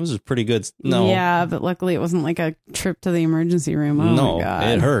in. It was pretty good. No. Yeah, but luckily it wasn't like a trip to the emergency room. Oh, no, my God.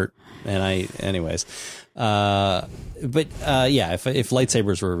 It hurt. And anyways. If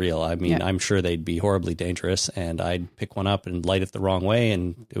lightsabers were real, I mean, I'm sure they'd be horribly dangerous and I'd pick one up and light it the wrong way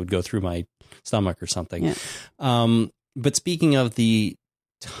and it would go through my stomach or something. Yeah. But speaking of the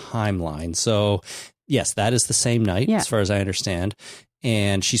timeline, so yes, that is the same night as far as I understand.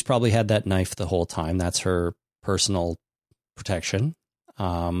 And she's probably had that knife the whole time. That's her personal protection.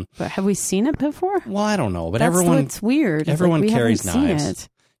 But have we seen it before? Well, I don't know, but it's weird. Everyone carries knives.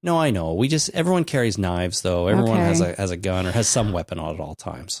 No, I know. Everyone carries knives though. Everyone has a gun or has some weapon on at all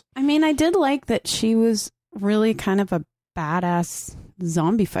times. I mean, I did like that she was really kind of a badass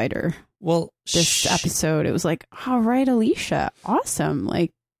zombie fighter Well, this episode. It was like, all right, Alicia, awesome.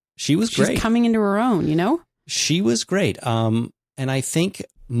 Like, she was she's great. coming into her own, you know? She was great. And I think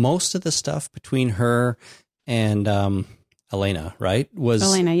most of the stuff between her and Elena, right, was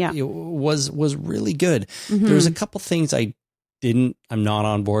really good. Mm-hmm. There was a couple things I'm not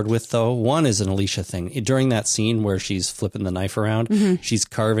on board with, though. One is an Alicia thing. During that scene where she's flipping the knife around, Mm-hmm. she's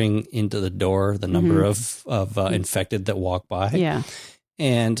carving into the door the number of infected that walk by. Yeah.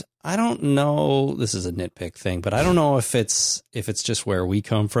 And I don't know, this is a nitpick thing, but I don't know if it's just where we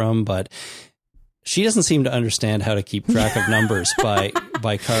come from, but she doesn't seem to understand how to keep track of numbers by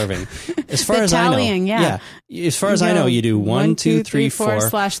carving. As far as I know, as far as I know, you do 1, 2, 3, 4,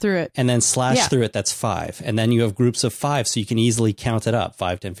 slash through it, and then slash through it. That's 5, and then you have groups of 5, so you can easily count it up: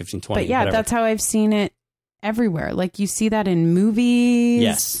 5, 10, 15, 20. But yeah, whatever. that's how I've seen it everywhere. Like you see that in movies.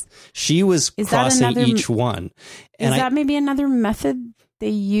 Yes, she was crossing each one. And is that maybe another method they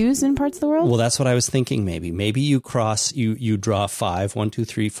use in parts of the world? Well, that's what I was thinking. Maybe you cross, you draw 5, 1, 2,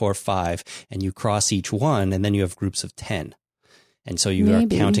 3, 4, 5, and you cross each one, and then you have groups of 10. And so you are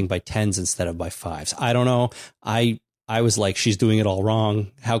counting by 10s instead of by 5s. I don't know. I was like, she's doing it all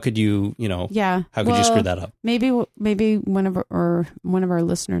wrong. How could you, how could you screw that up? Maybe one of our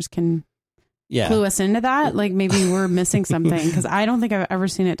listeners can clue us into that. Like maybe we're missing something, because I don't think I've ever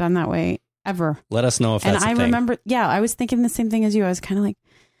seen it done that way. Ever. Let us know if that's a thing. And I remember, I was thinking the same thing as you. I was kind of like,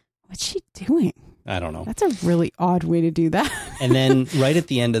 what's she doing? I don't know. That's a really odd way to do that. And then right at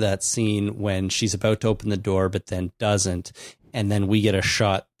the end of that scene, when she's about to open the door, but then doesn't, and then we get a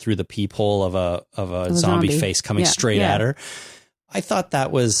shot through the peephole of a zombie face coming straight at her. I thought that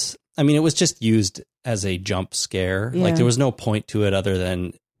was, it was just used as a jump scare. Yeah. Like there was no point to it other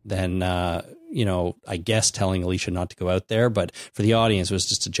than I guess telling Alicia not to go out there, but for the audience, it was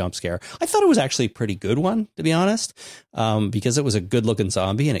just a jump scare. I thought it was actually a pretty good one, to be honest, because it was a good looking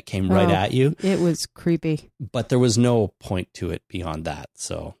zombie and it came right at you. It was creepy, but there was no point to it beyond that.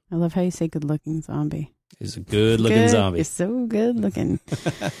 So I love how you say good looking zombie. He's a good looking zombie. You're so good looking.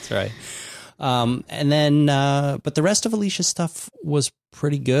 That's right. And then, but the rest of Alicia's stuff was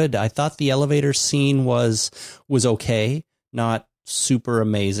pretty good. I thought the elevator scene was okay, not super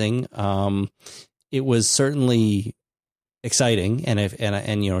amazing. It was certainly exciting,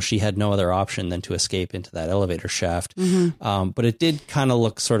 and she had no other option than to escape into that elevator shaft. Mm-hmm. But it did kind of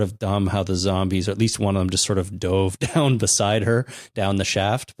look sort of dumb how the zombies, or at least one of them, just sort of dove down beside her down the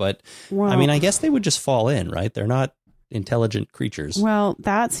shaft. But I guess they would just fall in, right? They're not intelligent creatures. Well,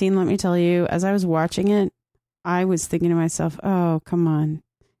 that scene, let me tell you, as I was watching it, I was thinking to myself, oh, come on.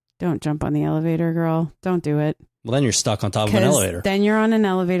 Don't jump on the elevator, girl. Don't do it. Well, then you're stuck on top of an elevator. Then you're on an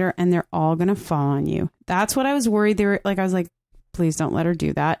elevator and they're all going to fall on you. That's what I was worried. They were like, I was like, please don't let her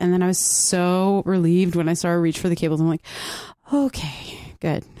do that. And then I was so relieved when I saw her reach for the cables. I'm like, okay,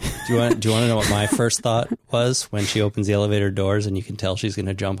 good. Do you want to know what my first thought was when she opens the elevator doors and you can tell she's going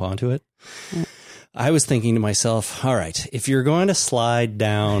to jump onto it? Yeah. I was thinking to myself, all right, if you're going to slide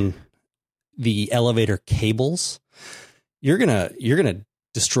down the elevator cables, you're going to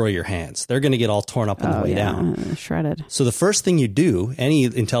destroy your hands. They're going to get all torn up on the way down. Shredded. So the first thing you do, any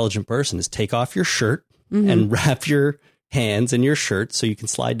intelligent person, is take off your shirt and wrap your hands in your shirt so you can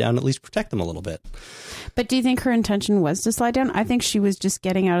slide down, at least protect them a little bit. But do you think her intention was to slide down? I think she was just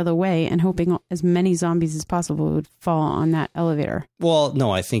getting out of the way and hoping as many zombies as possible would fall on that elevator. Well,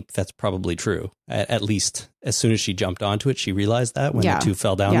 no, I think that's probably true. At least as soon as she jumped onto it, she realized that when the two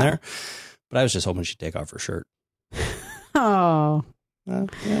fell down there. But I was just hoping she'd take off her shirt. Oh,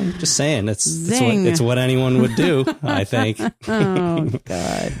 just saying, it's what anyone would do, I think. Oh,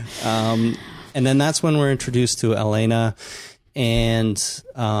 God. And then that's when we're introduced to Elena, and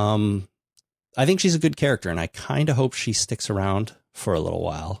I think she's a good character, and I kind of hope she sticks around for a little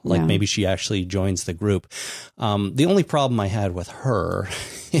while. Like maybe she actually joins the group. The only problem I had with her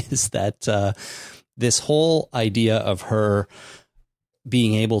is that this whole idea of her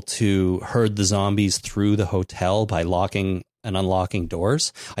being able to herd the zombies through the hotel by locking and unlocking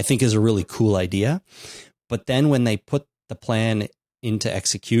doors, I think is a really cool idea. But then when they put the plan into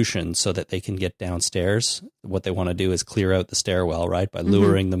execution so that they can get downstairs, what they want to do is clear out the stairwell, right? By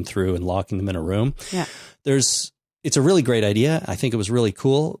luring them through and locking them in a room. Yeah. It's a really great idea. I think it was really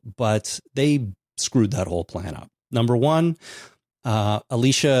cool, but they screwed that whole plan up. Number one,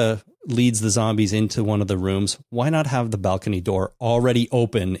 Alicia leads the zombies into one of the rooms. Why not have the balcony door already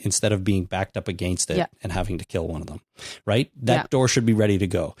open instead of being backed up against it and having to kill one of them, right? That door should be ready to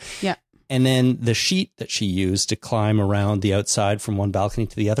go. Yeah. And then the sheet that she used to climb around the outside from one balcony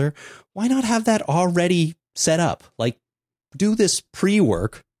to the other, why not have that already set up? Like, do this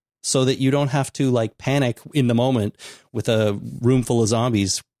pre-work so that you don't have to like panic in the moment with a room full of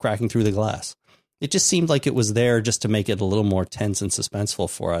zombies cracking through the glass. It just seemed like it was there just to make it a little more tense and suspenseful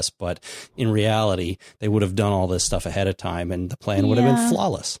for us. But in reality, they would have done all this stuff ahead of time and the plan would have been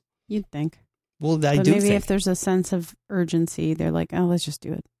flawless. You'd think. Well, maybe if there's a sense of urgency, they're like, oh, let's just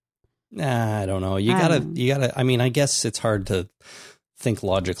do it. Nah, I don't know. You gotta, I mean, I guess it's hard to think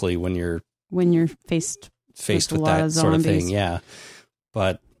logically when you're faced with that sort of thing. Yeah.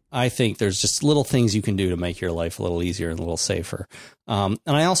 But I think there's just little things you can do to make your life a little easier and a little safer. And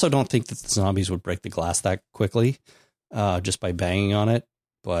I also don't think that the zombies would break the glass that quickly, just by banging on it,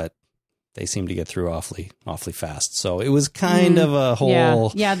 but they seem to get through awfully fast. So it was kind of a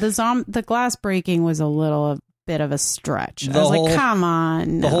whole... Yeah, the glass breaking was a bit of a stretch. I was like, come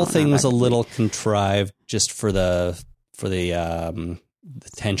on. The whole thing was a little contrived just for the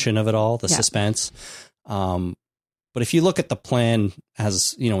tension of it all, the suspense. But if you look at the plan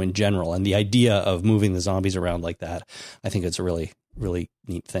as, in general, and the idea of moving the zombies around like that, I think it's a really, really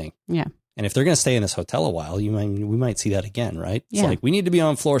neat thing. Yeah. And if they're going to stay in this hotel a while, we might see that again, right? Yeah. It's like, we need to be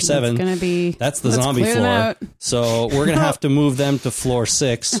on floor 7. That's the zombie floor. So we're going to have to move them to floor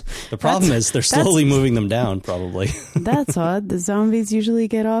 6. The problem is they're slowly moving them down, probably. That's odd. The zombies usually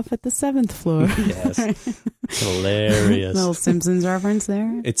get off at the 7th floor. Yes. Hilarious. Little Simpsons reference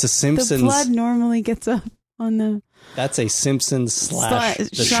there. It's a Simpsons. The blood normally gets up on the... That's a Simpsons /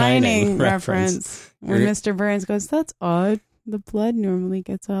 The Shining reference. When Mr. Burns goes, that's odd. The blood normally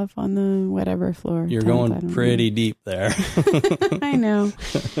gets off on the whatever floor. You're going pretty deep there. I know.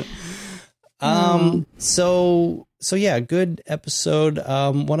 So yeah, good episode.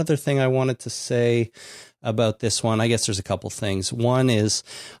 One other thing I wanted to say about this one, I guess there's a couple things. One is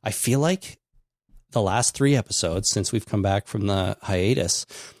I feel like the last 3 episodes since we've come back from the hiatus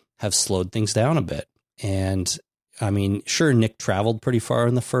have slowed things down a bit. And I mean, sure, Nick traveled pretty far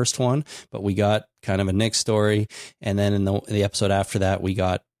in the first one, but we got kind of a Nick story. And then in the episode after that, we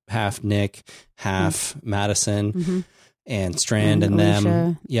got half Nick, half Madison and Strand and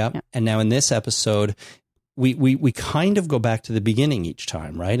them. Yep. And now in this episode, we kind of go back to the beginning each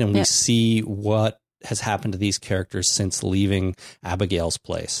time, right? And we see what has happened to these characters since leaving Abigail's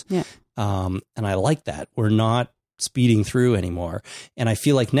place. Yeah. And I like that. We're not speeding through anymore. And I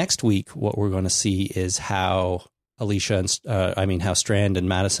feel like next week, what we're going to see is how how Strand and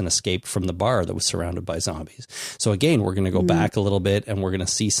Madison escaped from the bar that was surrounded by zombies. So again, we're going to go back a little bit and we're going to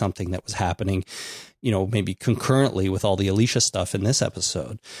see something that was happening, maybe concurrently with all the Alicia stuff in this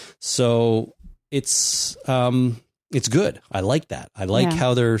episode. So it's good. I like that. I like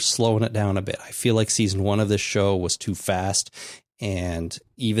how they're slowing it down a bit. I feel like season 1 of this show was too fast. And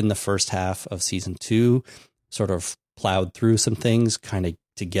even the first half of season 2 sort of plowed through some things kind of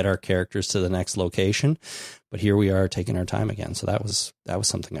to get our characters to the next location. But here we are taking our time again. So that was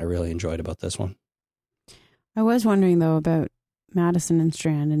something I really enjoyed about this one. I was wondering, though, about Madison and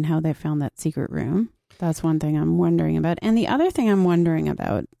Strand and how they found that secret room. That's one thing I'm wondering about. And the other thing I'm wondering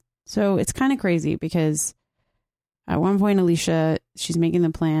about, so it's kind of crazy because at one point, Alicia, she's making the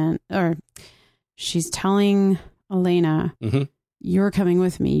plan, or she's telling Elena, you're coming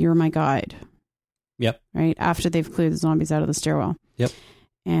with me. You're my guide. Yep. Right? After they've cleared the zombies out of the stairwell. Yep.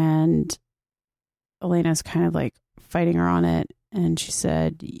 And Elena's kind of like fighting her on it. And she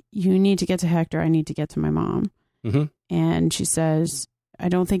said, you need to get to Hector. I need to get to my mom. And she says, I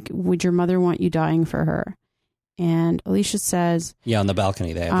don't think, would your mother want you dying for her? And Alicia says... Yeah, on the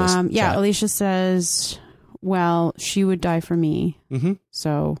balcony they have this chat. Alicia says, well, she would die for me.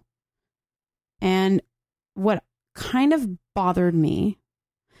 So, and what kind of bothered me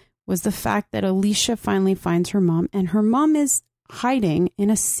was the fact that Alicia finally finds her mom, and her mom is hiding in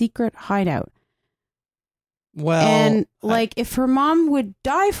a secret hideout. Well, and if her mom would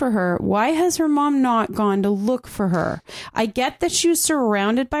die for her, why has her mom not gone to look for her? I get that she was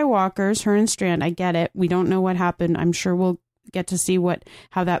surrounded by walkers, her and Strand. I get it. We don't know what happened. I'm sure we'll get to see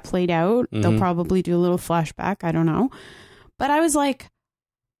how that played out. They'll probably do a little flashback. I don't know. But I was like,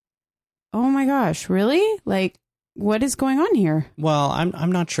 oh my gosh, really? What is going on here? Well,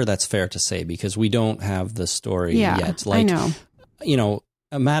 I'm not sure that's fair to say because we don't have the story yet. I know.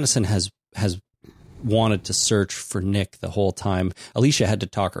 Madison has wanted to search for Nick the whole time. Alicia had to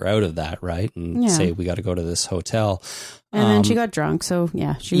talk her out of that, right? And say, we got to go to this hotel. And then she got drunk. So,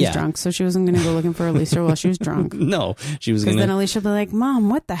 she was drunk. So she wasn't going to go looking for Alicia while she was drunk. No, she was going to. Because then Alicia would be like, Mom,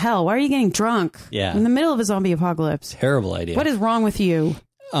 what the hell? Why are you getting drunk? Yeah. In the middle of a zombie apocalypse. Terrible idea. What is wrong with you?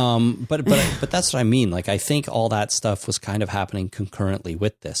 But that's what I mean. I think all that stuff was kind of happening concurrently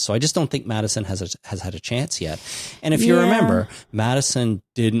with this. So I just don't think Madison has had a chance yet. And if you remember, Madison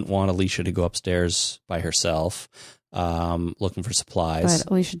didn't want Alicia to go upstairs by herself. looking for supplies.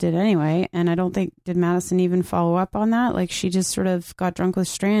 But Alicia did anyway. And I don't think, did Madison even follow up on that? Like, she just sort of got drunk with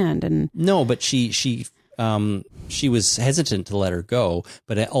Strand and... No, but she was hesitant to let her go,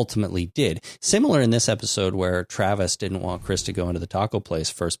 but it ultimately did. Similar in this episode where Travis didn't want Chris to go into the taco place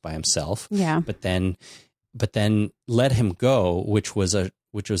first by himself. Yeah. But then let him go, which was a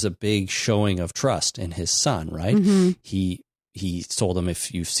big showing of trust in his son, right? Mm-hmm. He told him,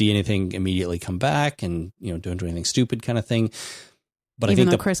 if you see anything, immediately come back, and don't do anything stupid, kind of thing. But Even I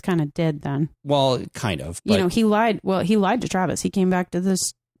think though Chris kind of did then. Well, kind of. But, he lied. Well, he lied to Travis. He came back to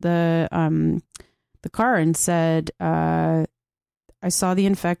the car and said, I saw the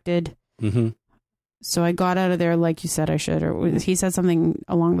infected. Mm-hmm. So I got out of there like you said I should, or he said something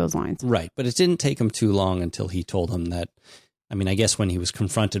along those lines. Right. But it didn't take him too long until he told him that. I mean, I guess when he was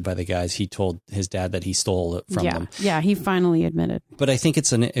confronted by the guys, he told his dad that he stole it from them. Yeah, he finally admitted. But I think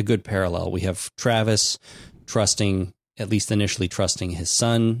it's a good parallel. We have Travis trusting, at least initially trusting his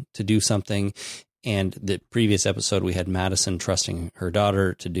son to do something. And the previous episode, we had Madison trusting her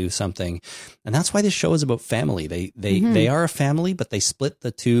daughter to do something. And that's why this show is about family. They are a family, but they split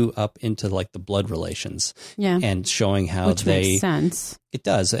the two up into like the blood relations. Yeah. And showing how Which makes sense. It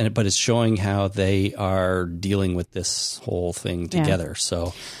does. But it's showing how they are dealing with this whole thing together. Yeah.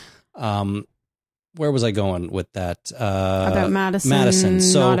 So, where was I going with that? About Madison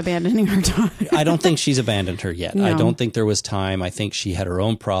So, not abandoning her daughter. I don't think she's abandoned her yet. No. I don't think there was time. I think she had her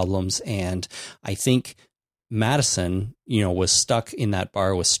own problems. And I think Madison, was stuck in that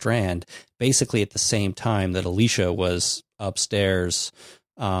bar with Strand basically at the same time that Alicia was upstairs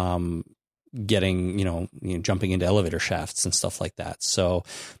getting, jumping into elevator shafts and stuff like that. So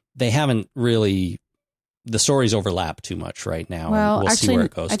they haven't really... The stories overlap too much right now. Well, and we'll actually, see where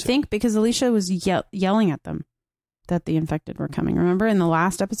it goes I to. think because Alicia was yelling at them that the infected were coming. Remember in the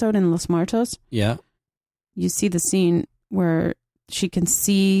last episode in Los Muertos? Yeah. You see the scene where she can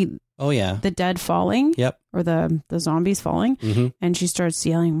see the dead falling. Yep. Or the zombies falling. Mm-hmm. And she starts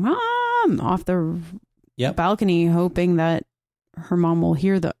yelling, "Mom!" off the balcony, hoping that her mom will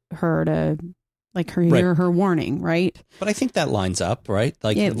hear her to... hear her warning, right? But I think that lines up, right?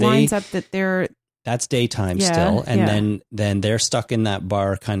 Like it lines up that that's daytime still. And then they're stuck in that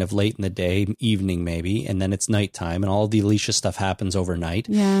bar kind of late in the day, evening maybe. And then it's nighttime and all the Alicia stuff happens overnight.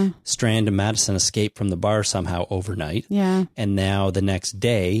 Yeah. Strand and Madison escape from the bar somehow overnight. Yeah. And now the next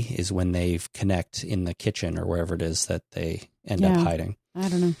day is when they connect in the kitchen or wherever it is that they end up hiding. I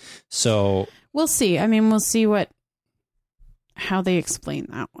don't know. So we'll see. I mean, we'll see how they explain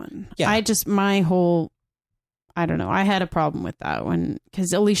that one. Yeah. I don't know. I had a problem with that one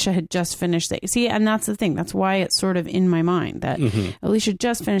because Alicia had just finished saying, and that's the thing. That's why it's sort of in my mind that Alicia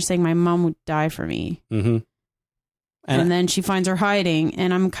just finished saying my mom would die for me. Mm-hmm. And then she finds her hiding.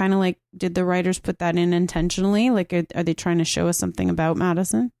 And I'm kind of like, did the writers put that in intentionally? Like, are they trying to show us something about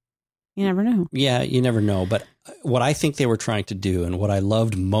Madison? You never know. Yeah, you never know. But what I think they were trying to do and what I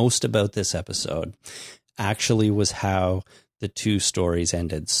loved most about this episode actually was how the two stories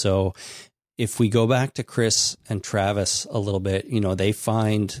ended. So if we go back to Chris and Travis a little bit, they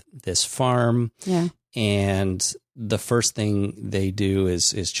find this farm and the first thing they do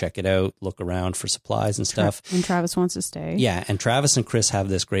is check it out, look around for supplies and stuff. And Travis wants to stay. Yeah. And Travis and Chris have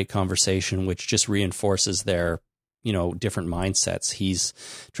this great conversation, which just reinforces their, different mindsets.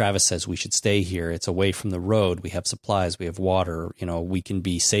 Travis says we should stay here. It's away from the road. We have supplies. We have water. We can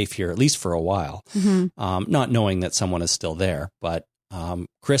be safe here, at least for a while. Mm-hmm. Not knowing that someone is still there, but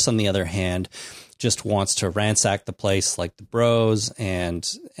Chris, on the other hand, just wants to ransack the place like the bros and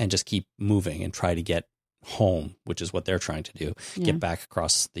just keep moving and try to get home, which is what they're trying to do, get back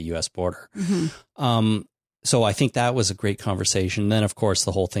across the U.S. border. Mm-hmm. So I think that was a great conversation. Then, of course,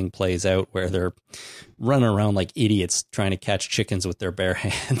 the whole thing plays out where they're running around like idiots trying to catch chickens with their bare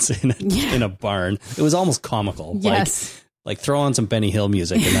hands in a barn. It was almost comical. Yes. Like throw on some Benny Hill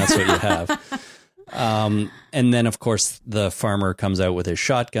music and that's what you have. And then, of course, the farmer comes out with his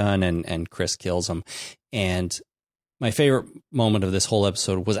shotgun and Chris kills him. And my favorite moment of this whole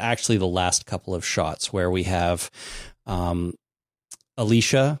episode was actually the last couple of shots where we have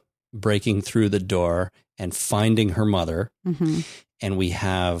Alicia breaking through the door and finding her mother. Mm-hmm. And we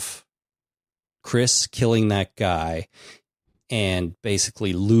have Chris killing that guy and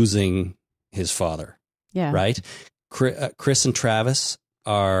basically losing his father. Yeah. Right? Chris and Travis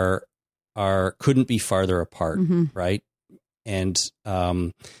couldn't be farther apart, right? And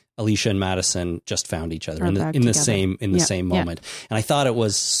Alicia and Madison just found each other in the same moment. And I thought it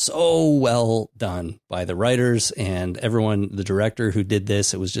was so well done by the writers and everyone, the director who did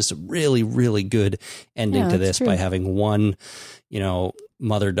this. It was just a really, really good ending to this by having one,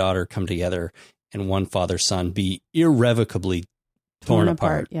 mother-daughter come together and one father-son be irrevocably torn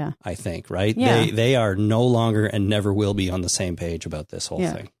apart. Yeah. I think, right? Yeah. They are no longer and never will be on the same page about this whole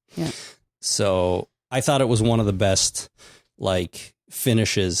thing. Yeah. So I thought it was one of the best, like,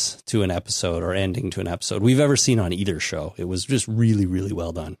 finishes to an episode or ending to an episode we've ever seen on either show. It was just really, really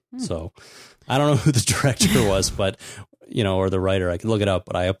well done. So I don't know who the director was, but, you know, or the writer. I could look it up,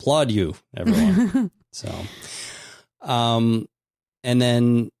 but I applaud you, everyone. So, and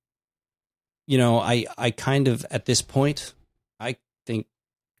then, you know, I kind of, at this point, I think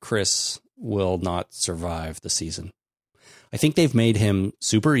Chris will not survive the season. I think they've made him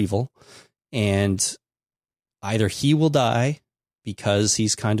super evil, and either he will die because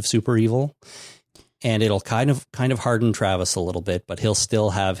he's kind of super evil, and it'll kind of harden Travis a little bit, but he'll still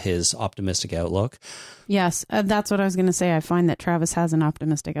have his optimistic outlook. Yes, that's what I was going to say. I find that Travis has an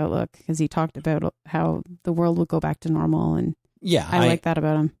optimistic outlook because he talked about how the world will go back to normal, and yeah, I like that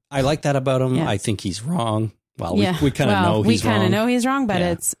about him. I like that about him. Yeah. I think he's wrong. Well, Yeah. we kind of know he's wrong. We kind of know he's wrong, but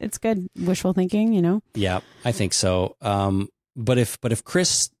Yeah. it's good wishful thinking, you know? Yeah, I think so. But if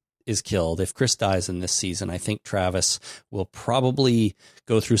Chris is killed, if Chris dies in this season, I think Travis will probably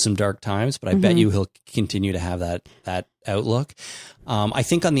go through some dark times, but I bet you he'll continue to have that outlook. I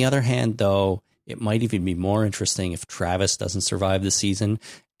think on the other hand, though, it might even be more interesting if Travis doesn't survive the season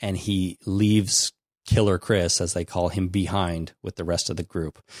and he leaves Killer Chris, as they call him, behind with the rest of the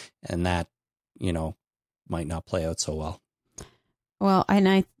group. And that, you know, might not play out so well. Well, and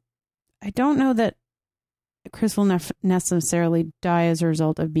I don't know that Chris will necessarily die as a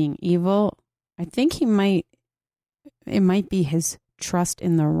result of being evil. I think it might be his trust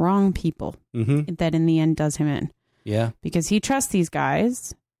in the wrong people that in the end does him in. Yeah. Because he trusts these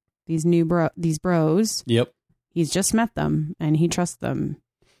guys, these bros. Yep. He's just met them and he trusts them.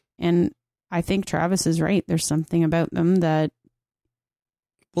 And I think Travis is right. There's something about them that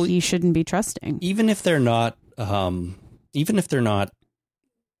he shouldn't be trusting. Even if they're not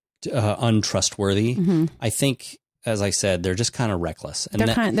untrustworthy, I think, as I said, they're just kind of reckless.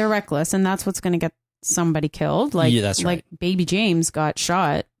 And they're reckless, and that's what's going to get somebody killed. Like, yeah, that's right. Like Baby James got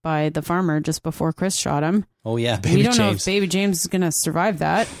shot by the farmer just before Chris shot him. Oh yeah, Baby James. We don't know if Baby James is going to survive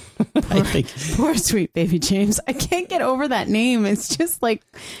that. Poor sweet Baby James. I can't get over that name. It's just like,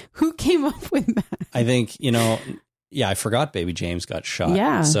 who came up with that? I think, you know, yeah, I forgot Baby James got shot.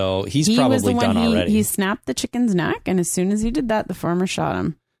 Yeah. So he probably done already. He snapped the chicken's neck, and as soon as he did that, the farmer shot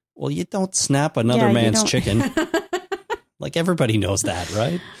him. Well, you don't snap another man's chicken. Like, everybody knows that,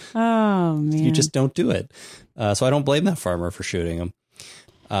 right? Oh, man. You just don't do it. So I don't blame that farmer for shooting him.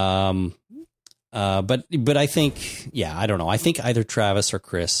 But I think, yeah, I don't know. I think either Travis or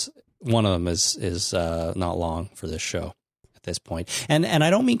Chris, one of them is not long for this show at this point. And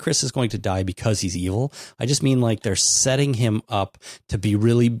I don't mean Chris is going to die because he's evil. I just mean, like, they're setting him up to be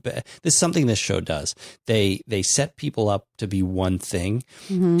really bad. This is something this show does. They set people up to be one thing,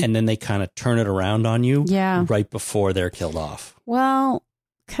 and then they kind of turn it around on you right before they're killed off. Well,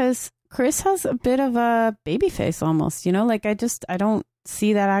 because Chris has a bit of a baby face almost, you know, like I don't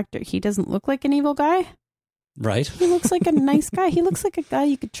see that actor. He doesn't look like an evil guy. Right. He looks like a nice guy. He looks like a guy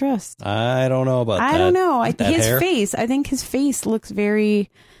you could trust. I don't know about that. I don't know. His hair? face, I think his face looks he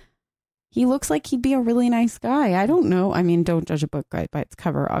looks like he'd be a really nice guy. I don't know. I mean, don't judge a book by its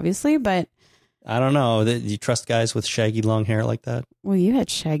cover, obviously, but I don't know. Do you trust guys with shaggy long hair like that? Well, you had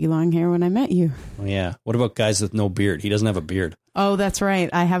shaggy long hair when I met you. Oh, yeah. What about guys with no beard? He doesn't have a beard. Oh, that's right.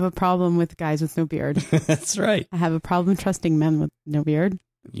 I have a problem with guys with no beard. That's right. I have a problem trusting men with no beard.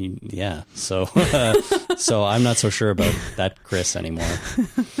 Yeah. So, so I'm not so sure about that Chris anymore.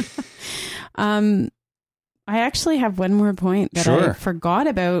 I actually have one more point that I forgot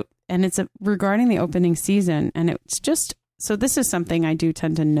about, and it's regarding the opening season, and it's just. So this is something I do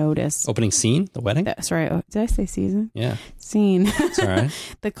tend to notice. Opening scene? The wedding? That's right. Oh, did I say season? Yeah. Scene. That's all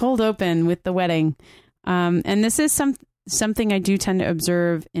right. The cold open with the wedding. And this is something I do tend to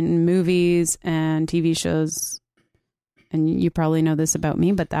observe in movies and TV shows. And you probably know this about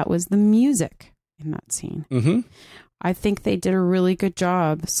me, but that was the music in that scene. Mm-hmm. I think they did a really good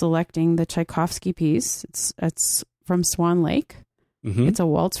job selecting the Tchaikovsky piece. It's from Swan Lake. Mm-hmm. It's a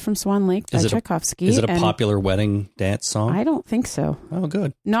waltz from Swan Lake by Tchaikovsky. Is it a popular wedding dance song? I don't think so. Oh,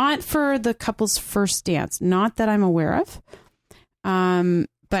 good. Not for the couple's first dance. Not that I'm aware of.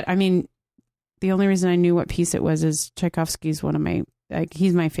 But I mean, the only reason I knew what piece it was is Tchaikovsky's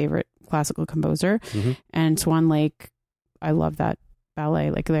he's my favorite classical composer. Mm-hmm. And Swan Lake, I love that ballet.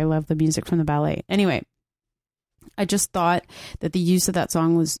 Like, I love the music from the ballet. Anyway, I just thought that the use of that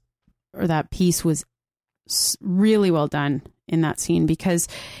song that piece was really well done in that scene, because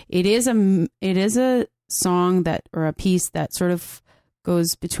it is a song or a piece that sort of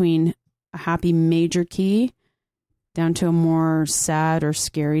goes between a happy major key down to a more sad or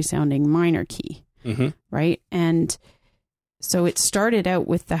scary sounding minor key. Mm-hmm. Right. And so it started out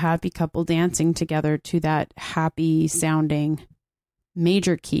with the happy couple dancing together to that happy sounding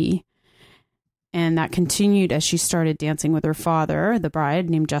major key. And that continued as she started dancing with her father, the bride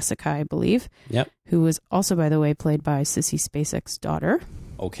named Jessica, I believe. Yep. Who was also, by the way, played by Sissy Spacek's daughter.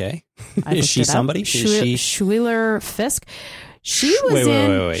 Okay. Is she somebody? Schuyler Fisk. She was in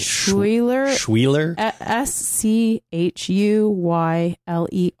Schuyler. Schuyler? Schuyler.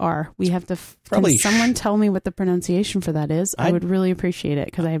 We have to... Can someone tell me what the pronunciation for that is? I would really appreciate it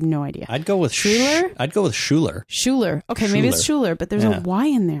because I have no idea. I'd go with Schuyler. I'd go with Schuyler. Schuyler. Okay, maybe it's Schuyler, but there's a Y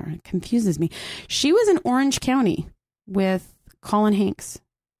in there. It confuses me. She was in Orange County with Colin Hanks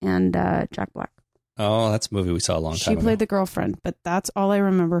and Jack Black. Oh, that's a movie we saw a long time ago. She played the girlfriend, but that's all I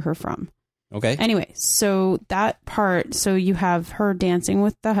remember her from. Okay. Anyway, so that part, so you have her dancing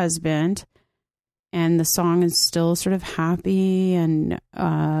with the husband, and the song is still sort of happy and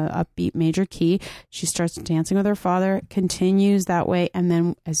upbeat major key. She starts dancing with her father, continues that way, and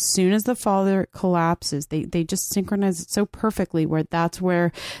then as soon as the father collapses, they just synchronize it so perfectly where that's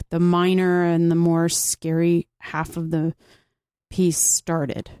where the minor and the more scary half of the piece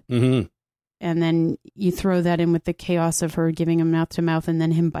started. Mm-hmm. And then you throw that in with the chaos of her giving him mouth to mouth and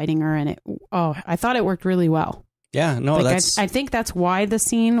then him biting her. And I thought it worked really well. Yeah, no, I think that's why the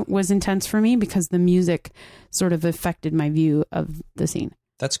scene was intense for me, because the music sort of affected my view of the scene.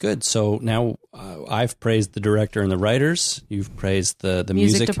 That's good. So now I've praised the director and the writers. You've praised the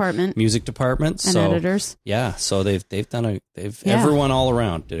music department, and editors. Yeah, so everyone all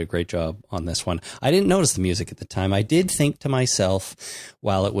around did a great job on this one. I didn't notice the music at the time. I did think to myself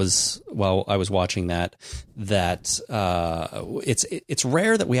while I was watching that it's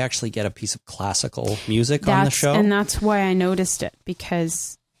rare that we actually get a piece of classical music on the show, and that's why I noticed it,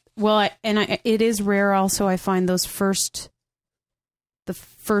 because it is rare. Also, I find the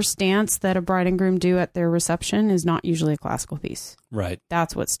first dance that a bride and groom do at their reception is not usually a classical piece. Right.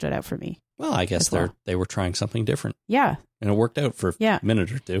 That's what stood out for me. Well, I guess they were trying something different. Yeah. And it worked out for a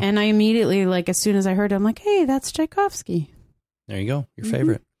minute or two. And I immediately, as soon as I heard it, I'm like, hey, that's Tchaikovsky. There you go. Your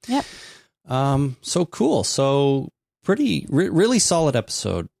favorite. Yep. So cool. So really solid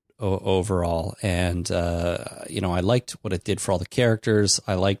episode overall. And, I liked what it did for all the characters.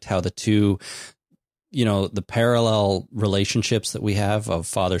 I liked how the two... the parallel relationships that we have of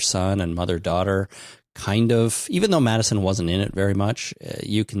father-son and mother-daughter, kind of, even though Madison wasn't in it very much,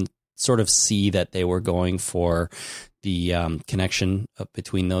 you can sort of see that they were going for the connection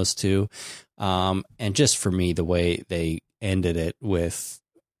between those two. And just for me, the way they ended it with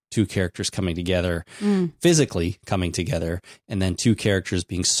two characters coming together, physically coming together, and then two characters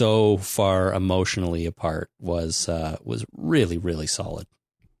being so far emotionally apart was really, really solid.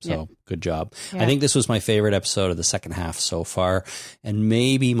 So good job. Yeah. I think this was my favorite episode of the second half so far, and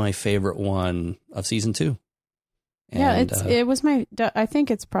maybe my favorite one of season 2. And, it was I think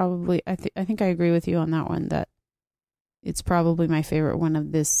it's probably, I think I agree with you on that one, that it's probably my favorite one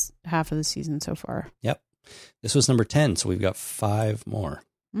of this half of the season so far. Yep. This was number 10, so we've got 5 more.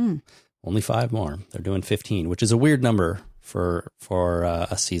 Only 5 more. They're doing 15, which is a weird number for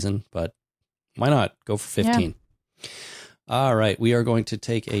a season, but why not go for 15? Yeah. All right, we are going to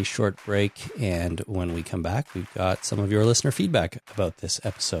take a short break, and when we come back, we've got some of your listener feedback about this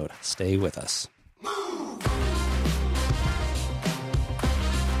episode. Stay with us.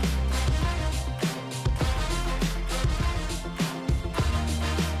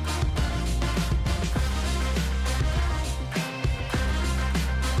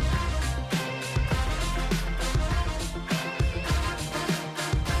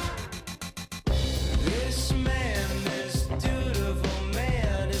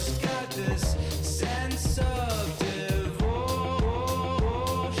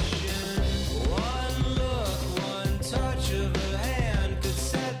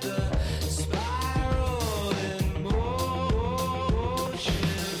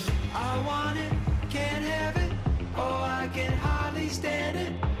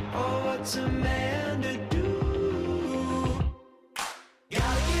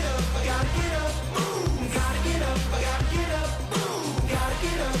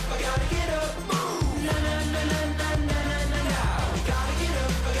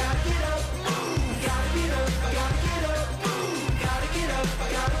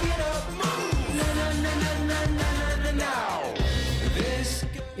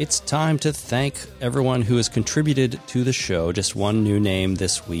 It's time to thank everyone who has contributed to the show. Just one new name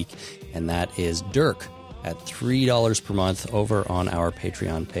this week, and that is Dirk. at $3 per month over on our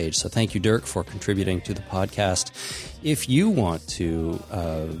Patreon page. So thank you, Dirk, for contributing to the podcast. If you want to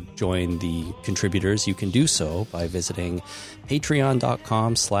join the contributors, you can do so by visiting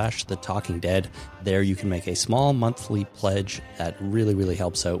patreon.com/thetalkingdead. There you can make a small monthly pledge that really, really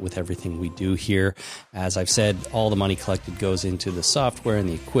helps out with everything we do here. As I've said, all the money collected goes into the software and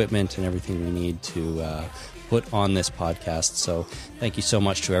the equipment and everything we need to put on this podcast. So thank you so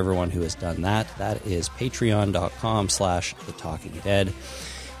much to everyone who has done that. That is patreon.com/thetalkingdead.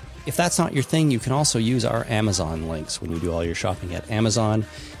 If that's not your thing, you can also use our Amazon links when you do all your shopping at Amazon.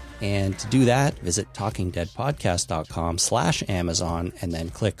 And to do that, visit talkingdeadpodcast.com/Amazon and then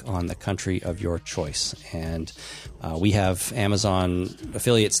click on the country of your choice. And we have Amazon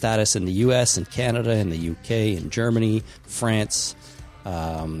affiliate status in the US and Canada and the UK and Germany, France,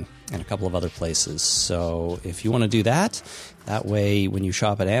 and a couple of other places. So if you want to do that, that way when you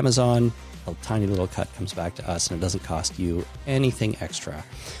shop at Amazon, a tiny little cut comes back to us and it doesn't cost you anything extra.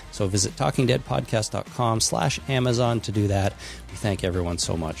 So visit talkingdeadpodcast.com/Amazon to do that. We thank everyone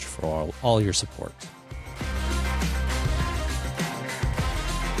so much for all your support.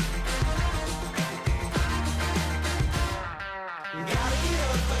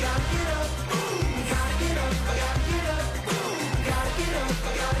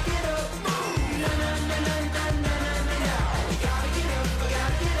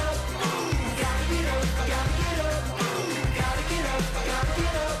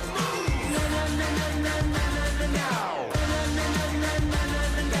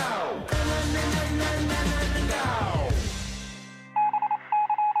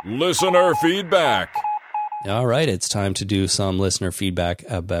 Listener feedback. All right, it's time to do some listener feedback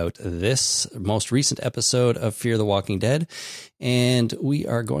about this most recent episode of Fear the Walking Dead. And we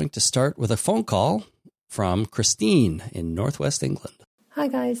are going to start with a phone call from Christine in Northwest England. Hi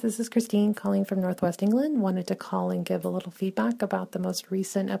guys, this is Christine calling from Northwest England. Wanted to call and give a little feedback about the most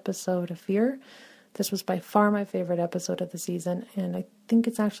recent episode of Fear. This was by far my favorite episode of the season, and I think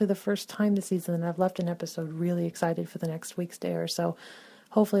it's actually the first time this season that I've left an episode really excited for the next week's day or so.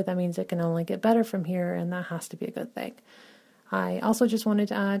 Hopefully that means it can only get better from here, and that has to be a good thing. I also just wanted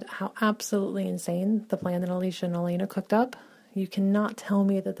to add how absolutely insane the plan that Alicia and Elena cooked up. You cannot tell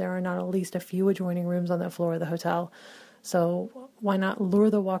me that there are not at least a few adjoining rooms on that floor of the hotel. So why not lure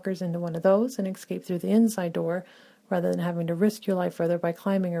the walkers into one of those and escape through the inside door rather than having to risk your life further by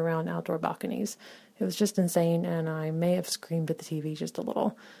climbing around outdoor balconies? It was just insane, and I may have screamed at the TV just a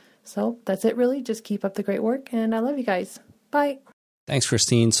little. So that's it really. Just keep up the great work, and I love you guys. Bye. Thanks,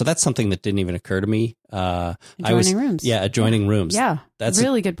 Christine. So that's something that didn't even occur to me. Adjoining rooms. Yeah, adjoining rooms. Yeah, that's a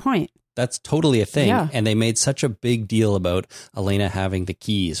really good point. That's totally a thing. Yeah. And they made such a big deal about Elena having the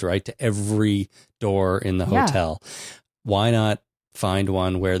keys, right, to every door in the hotel. Why not find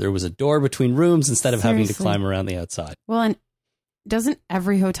one where there was a door between rooms instead of having to climb around the outside? Well, and doesn't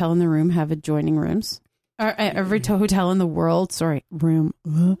every hotel in the room have adjoining rooms? Or every hotel in the world, room.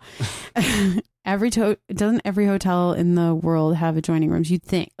 Doesn't every hotel in the world have adjoining rooms? You'd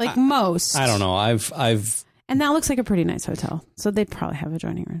think, like most. I don't know. And that looks like a pretty nice hotel, so they'd probably have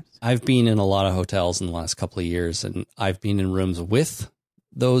adjoining rooms. I've been in a lot of hotels in the last couple of years, and I've been in rooms with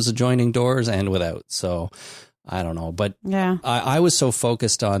those adjoining doors and without. So I don't know, but yeah, I was so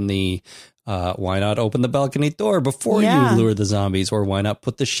focused on the why not open the balcony door before you lure the zombies, or why not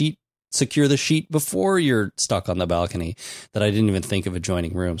secure the sheet before you're stuck on the balcony, that I didn't even think of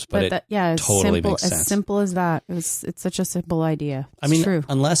adjoining rooms. But totally makes sense. As simple as that. It's such a simple idea. It's true.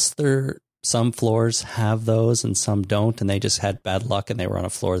 Unless some floors have those and some don't, and they just had bad luck and they were on a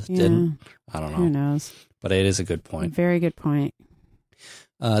floor that didn't. I don't know. Who knows? But it is a good point. Very good point.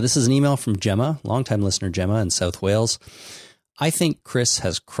 This is an email from Gemma, longtime listener Gemma in South Wales. I think Chris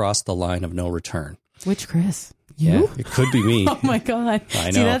has crossed the line of no return. Which Chris? Yeah, it could be me. Oh my God. I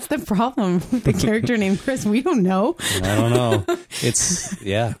know. See, that's the problem with the character named Chris. We don't know. I don't know.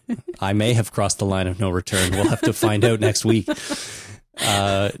 I may have crossed the line of no return. We'll have to find out next week.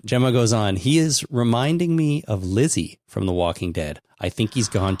 Gemma goes on. He is reminding me of Lizzie from The Walking Dead. I think he's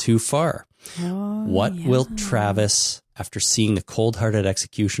gone too far. What will Travis, after seeing the cold-hearted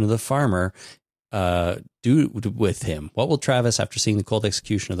execution of the farmer, do with him? What will Travis, after seeing the cold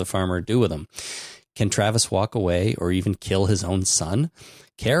execution of the farmer, do with him? Can Travis walk away or even kill his own son?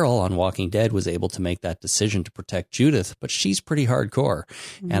 Carol on Walking Dead was able to make that decision to protect Judith, but she's pretty hardcore,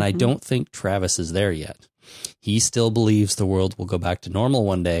 and I don't think Travis is there yet. He still believes the world will go back to normal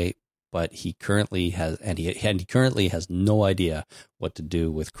one day, but he currently has no idea what to do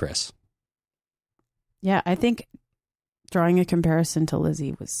with Chris. Yeah, I think drawing a comparison to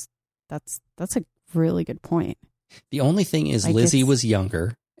Lizzie that's a really good point. The only thing is Lizzie was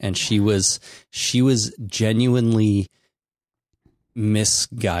younger and she was genuinely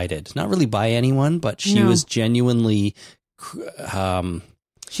misguided, not really by anyone, but she was genuinely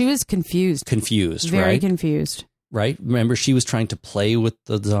she was confused, very right? confused, right? Remember, she was trying to play with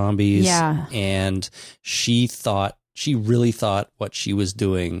the zombies, and she really thought what she was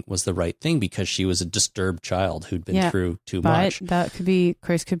doing was the right thing because she was a disturbed child who'd been through too much. That could be,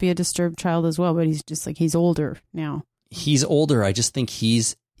 Chris could be a disturbed child as well, but he's just like, he's older now. He's older. I just think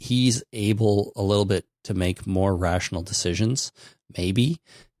he's able a little bit to make more rational decisions, maybe,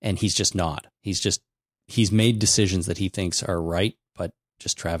 and he's just not. He's made decisions that he thinks are right, but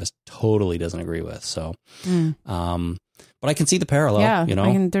just Travis totally doesn't agree with. So, but I can see the parallel.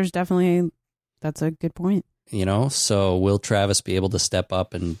 Yeah, there's definitely, that's a good point. So will Travis be able to step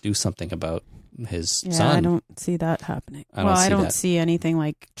up and do something about his son? I don't see that happening. I don't see anything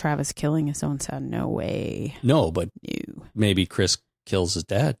like Travis killing his own son. No way. No, but maybe Chris kills his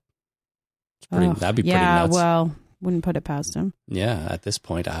dad. That'd be pretty nuts. Well, wouldn't put it past him. Yeah, at this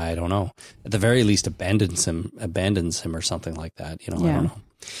point, I don't know. At the very least, abandons him or something like that. I don't know.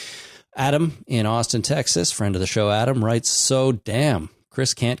 Adam in Austin, Texas, friend of the show, Adam, writes, so damn,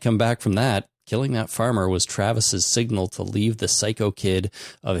 Chris can't come back from that. Killing that farmer was Travis's signal to leave the psycho kid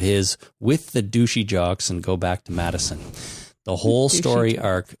of his with the douchey jocks and go back to Madison. The whole story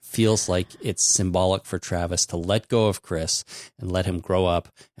arc feels like it's symbolic for Travis to let go of Chris and let him grow up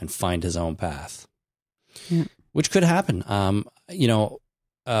and find his own path, which could happen.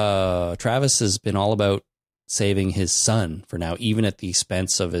 Travis has been all about saving his son for now, even at the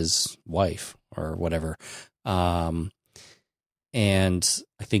expense of his wife or whatever. And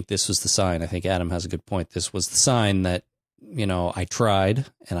I think this was the sign. I think Adam has a good point. This was the sign that, I tried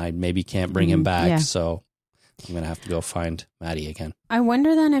and I maybe can't bring him back. Yeah. So I'm going to have to go find Maddie again. I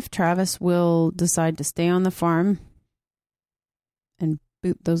wonder then if Travis will decide to stay on the farm and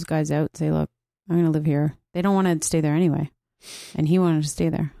boot those guys out. Say, look, I'm going to live here. They don't want to stay there anyway. And he wanted to stay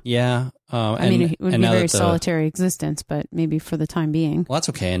there. Yeah. It would be a very solitary existence, but maybe for the time being. Well, that's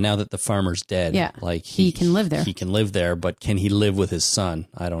okay. And now that the farmer's dead, he can live there. He can live there, but can he live with his son?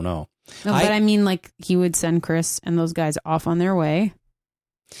 I don't know. No, but he would send Chris and those guys off on their way.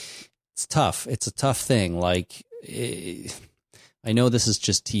 It's tough. It's a tough thing. I know this is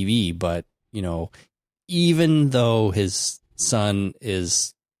just TV, but, even though his son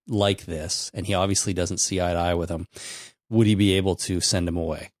is like this, and he obviously doesn't see eye to eye with him, would he be able to send him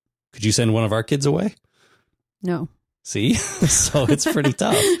away? Could you send one of our kids away? No. See? So it's pretty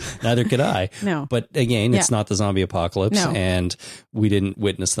tough. Neither could I. No. But again, it's not the zombie apocalypse, and we didn't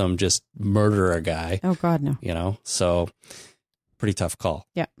witness them just murder a guy. Oh, God, no. So pretty tough call.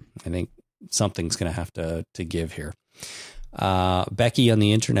 Yeah. I think something's going to have to give here. Becky on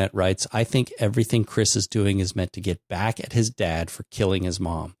the internet writes, I think everything Chris is doing is meant to get back at his dad for killing his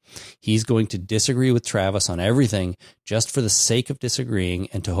mom. He's going to disagree with Travis on everything just for the sake of disagreeing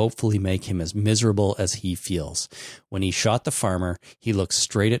and to hopefully make him as miserable as he feels. When he shot the farmer, he looked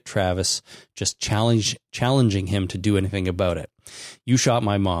straight at Travis, just challenging him to do anything about it. You shot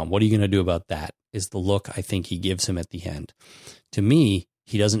my mom. What are you going to do about that? Is the look I think he gives him at the end. To me,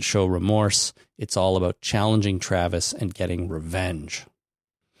 he doesn't show remorse. It's all about challenging Travis and getting revenge.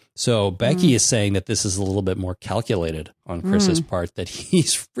 So Becky is saying that this is a little bit more calculated on Chris's part, that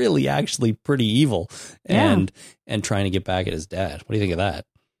he's really actually pretty evil and trying to get back at his dad. What do you think of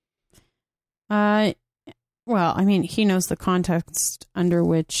that? Well, he knows the context under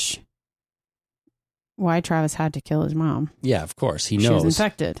which why Travis had to kill his mom. Yeah, of course. He knows. She was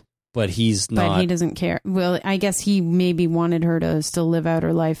infected. But he's not. But he doesn't care. Well, I guess he maybe wanted her to still live out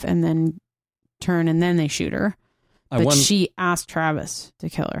her life and then turn and then they shoot her. But she asked Travis to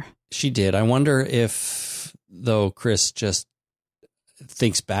kill her. She did. I wonder if, though, Chris just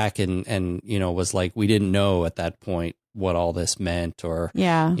thinks back and was like, we didn't know at that point what all this meant, or, we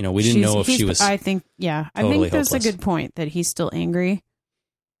didn't know if she was. I think that's hopeless. A good point, that he's still angry.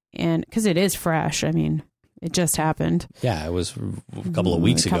 And because it is fresh. It just happened. Yeah, it was a couple of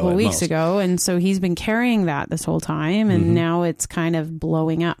weeks ago. And so he's been carrying that this whole time, and now it's kind of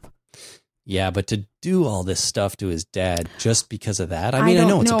blowing up. Yeah, but to do all this stuff to his dad just because of that, I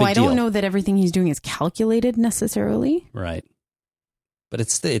know it's a big deal. I don't know that everything he's doing is calculated necessarily. Right. But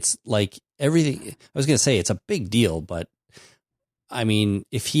it's like everything. I was going to say it's a big deal, but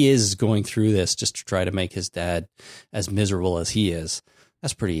if he is going through this just to try to make his dad as miserable as he is,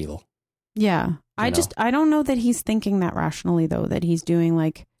 that's pretty evil. Yeah. I don't know that he's thinking that rationally, though, that he's doing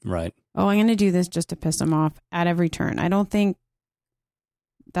right. Oh, I'm going to do this just to piss him off at every turn. I don't think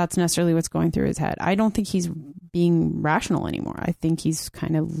that's necessarily what's going through his head. I don't think he's being rational anymore. I think he's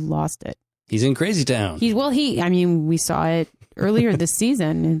kind of lost it. He's in crazy town. We saw it earlier this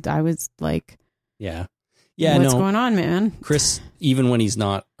season, and I was like, Yeah. what's going on, man? Chris, even when he's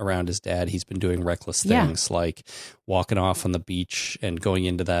not around his dad, he's been doing reckless things like walking off on the beach and going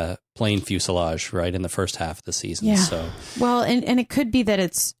into the plane fuselage right in the first half of the season. Yeah. So, well, and it could be that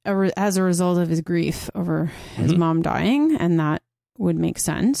it's as a result of his grief over his mom dying, and that would make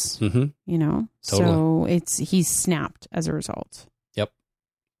sense, you know? Totally. So he's snapped as a result. Yep.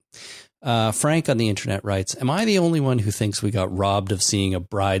 Frank on the internet writes, am I the only one who thinks we got robbed of seeing a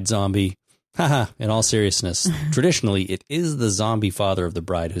bride zombie? Haha, in all seriousness, traditionally, it is the zombie father of the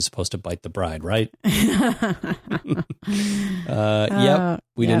bride who's supposed to bite the bride, right? Yep.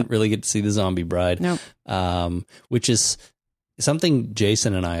 We didn't really get to see the zombie bride. Nope. Which is something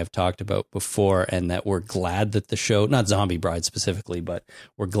Jason and I have talked about before, and that we're glad that the show, not Zombie Bride specifically, but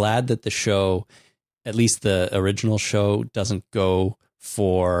we're glad that the show, at least the original show, doesn't go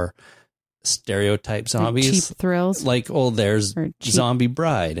for stereotype zombies, cheap thrills, like, oh, there's zombie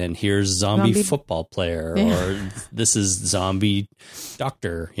bride and here's zombie football player, or this is zombie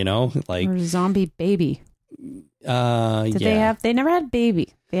doctor, you know, like, or zombie baby. They never had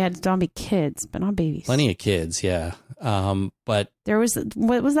baby. They had zombie kids, but not babies. Plenty of kids, yeah. But there was,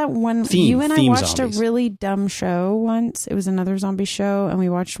 what was that one? You and I watched zombies. A really dumb show once. It was another zombie show, and we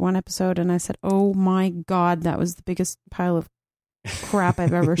watched one episode, and I said, "Oh my God, that was the biggest pile of crap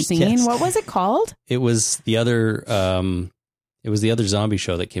I've ever seen." Yes. What was it called? It was the other zombie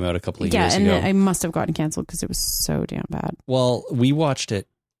show that came out a couple of years ago. Yeah, and I must have gotten canceled because it was so damn bad. Well, we watched it.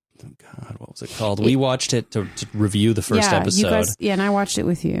 Oh God, what was it called? We watched it to review the first episode. You guys, and I watched it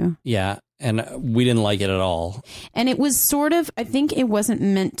with you. Yeah, and we didn't like it at all. And it was sort of, I think it wasn't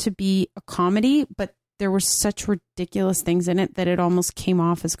meant to be a comedy, but there were such ridiculous things in it that it almost came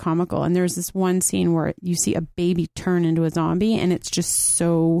off as comical. And there's this one scene where you see a baby turn into a zombie, and it's just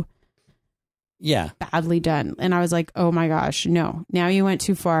so badly done. And I was like, oh my gosh, no, now you went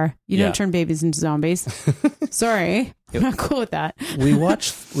too far. You don't turn babies into zombies. Sorry. I'm not cool with that. we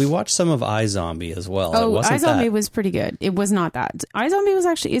watched some of iZombie as well. Oh, iZombie was pretty good. It was not that. iZombie was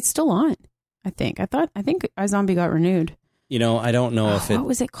actually, it's still on, I think. I think iZombie got renewed. You know, I don't know if what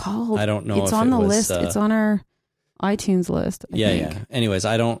was it called? I don't know. It's on the list. It's on our iTunes list. I think. Anyways,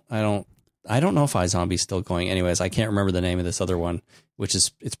 I don't know if iZombie's still going. Anyways, I can't remember the name of this other one,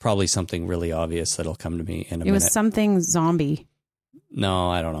 it's probably something really obvious that'll come to me in a minute. It was something zombie. No,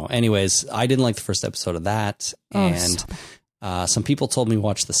 I don't know. Anyways, I didn't like the first episode of that. And some people told me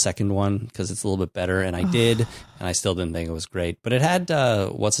watch the second one because it's a little bit better. And I did. And I still didn't think it was great. But it had,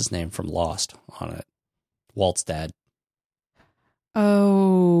 what's his name from Lost on it? Walt's dad.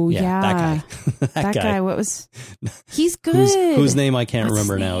 Oh, yeah. That guy. that guy. What was... He's good. Whose name I can't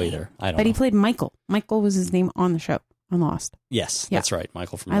remember now either. I don't know. But he played Michael. Michael was his name on the show, on Lost. Yes, that's right.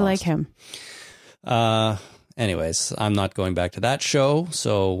 Michael from Lost. I like him. Anyways, I'm not going back to that show,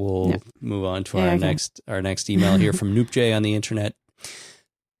 so we'll move on to our next email here from Noop J on the internet.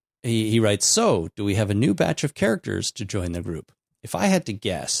 He writes, so, do we have a new batch of characters to join the group? If I had to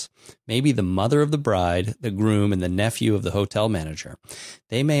guess, maybe the mother of the bride, the groom, and the nephew of the hotel manager.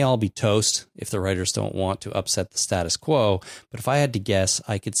 They may all be toast if the writers don't want to upset the status quo, but if I had to guess,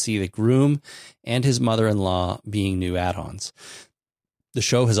 I could see the groom and his mother-in-law being new add-ons. The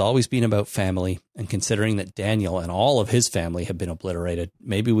show has always been about family, and considering that Daniel and all of his family have been obliterated,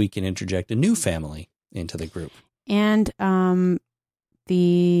 maybe we can interject a new family into the group. And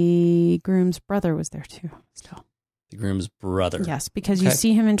the groom's brother was there too, still. The groom's brother. Yes, because you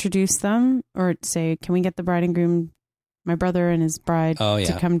see him introduce them, or say, can we get the bride and groom, my brother and his bride,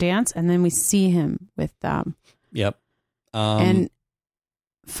 to come dance? And then we see him with them. Yep. And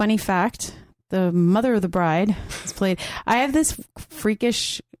funny fact, the mother of the bride is played. I have this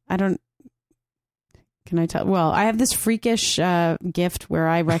freakish, I have this freakish gift where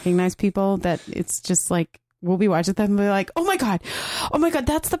I recognize people that it's just like, we'll be watching them and be like, oh my God,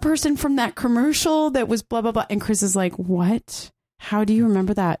 that's the person from that commercial that was blah, blah, blah. And Chris is like, what? How do you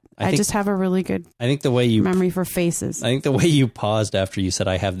remember that? I just have a really good memory for faces. I think the way you paused after you said,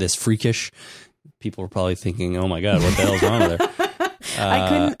 I have this freakish, people were probably thinking, oh my God, what the hell's wrong with her?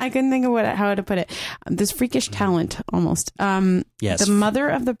 I couldn't think of how to put it. This freakish talent, almost. Yes. The mother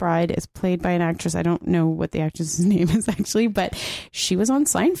of the bride is played by an actress. I don't know what the actress's name is actually, but she was on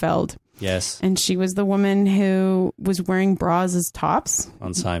Seinfeld. Yes. And she was the woman who was wearing bras as tops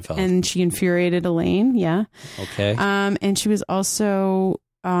on Seinfeld. And she infuriated Elaine. Yeah. Okay. And she was also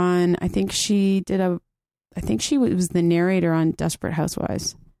on, I think she was the narrator on Desperate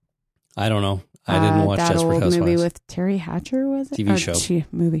Housewives. I don't know. I didn't watch that Desperate old Housewives. movie with Terry Hatcher, was it? TV show.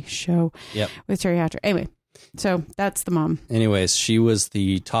 Movie show. Yep. With Terry Hatcher. Anyway. So that's the mom. Anyways, she was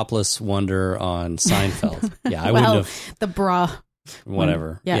the topless wonder on Seinfeld. Yeah, I wouldn't have. The bra.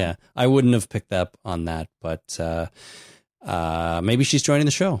 Whatever. Yeah. Yeah. I wouldn't have picked up on that, but maybe she's joining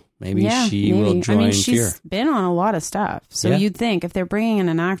the show. Maybe she will join she's Fear. Been on a lot of stuff. So you'd think if they're bringing in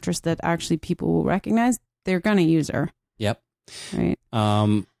an actress that actually people will recognize, they're going to use her. Yep. Right.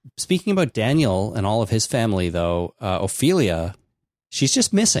 Speaking about Daniel and all of his family, though, Ophelia, she's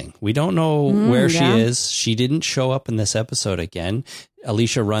just missing. We don't know where she is. She didn't show up in this episode again.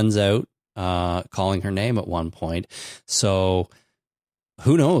 Alicia runs out, calling her name at one point. So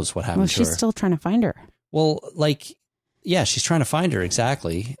who knows what happened to her? Well, she's still trying to find her. Well, she's trying to find her,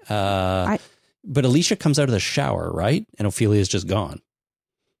 exactly. But Alicia comes out of the shower, right? And Ophelia's just gone,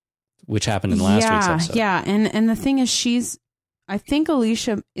 which happened in last week's episode. Yeah, and the thing is, I think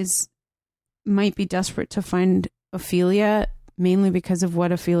Alicia might be desperate to find Ophelia, mainly because of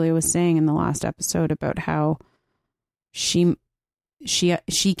what Ophelia was saying in the last episode about how she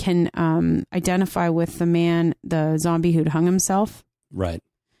can identify with the zombie who'd hung himself. Right.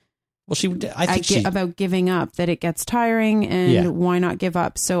 Well, I think about giving up, that it gets tiring and why not give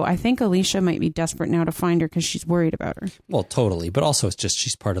up. So I think Alicia might be desperate now to find her because she's worried about her. Well, totally. But also it's just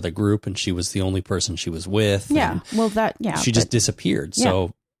she's part of the group and she was the only person she was with. Yeah. She just disappeared. Yeah.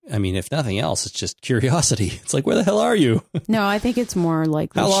 So, I mean, if nothing else, it's just curiosity. It's like, where the hell are you? No, I think it's more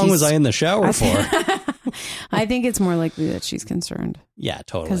likely. How long was I in the shower for? I think it's more likely that she's concerned. Yeah,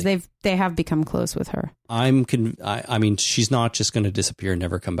 totally. Because they have become close with her. I mean, she's not just going to disappear and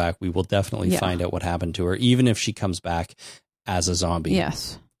never come back. We will definitely find out what happened to her, even if she comes back as a zombie.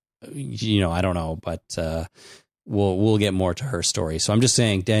 Yes. I don't know, but we'll get more to her story. So I'm just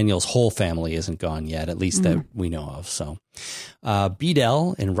saying Daniel's whole family isn't gone yet, at least that we know of. So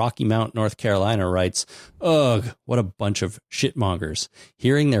Bedell in Rocky Mount, North Carolina writes, "Ugh, what a bunch of shitmongers.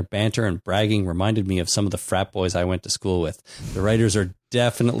 Hearing their banter and bragging reminded me of some of the frat boys I went to school with. The writers are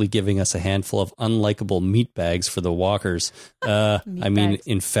definitely giving us a handful of unlikable meat bags for the walkers.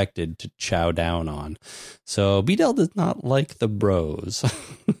 Infected to chow down on." So Bedell does not like the bros.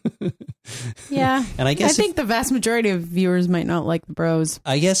 Yeah. And I think the vast majority of viewers might not like the bros.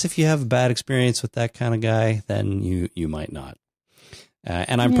 I guess if you have a bad experience with that kind of guy, then you might not.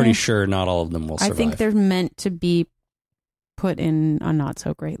 And I'm pretty sure not all of them will survive. I think they're meant to be put in a not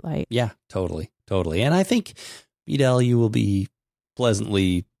so great light. Yeah, totally. And I think, Bedell, you will be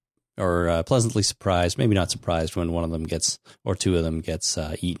pleasantly surprised, maybe not surprised, when one of them or two of them gets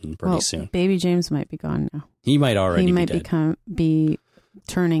eaten pretty soon. Baby James might be gone now. He might already be dead. Be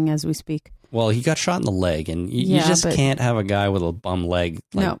turning as we speak. Well, he got shot in the leg, and you just can't have a guy with a bum leg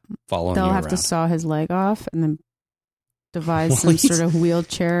following you around. They'll have to saw his leg off and then devise some sort of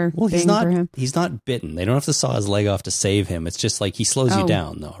wheelchair thing for him. He's not bitten. They don't have to saw his leg off to save him. It's just like he slows you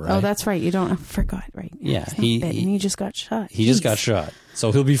down, though, right? Oh, that's right. I forgot, right? Yeah. He just got shot. He just got shot.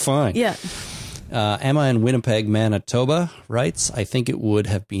 So he'll be fine. Yeah. Emma in Winnipeg, Manitoba writes, "I think it would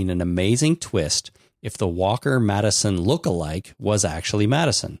have been an amazing twist if the Walker-Madison look-alike was actually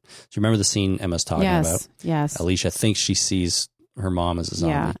Madison." So remember the scene Emma's talking about? Yes. Alicia thinks she sees her mom as a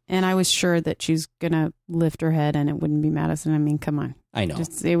zombie. Yeah, and I was sure that she's going to lift her head and it wouldn't be Madison. I mean, come on. I know.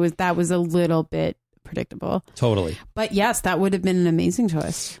 That was a little bit predictable. Totally. But yes, that would have been an amazing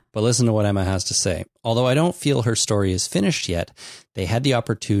twist. But listen to what Emma has to say. "Although I don't feel her story is finished yet, they had the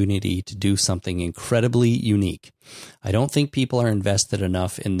opportunity to do something incredibly unique. I don't think people are invested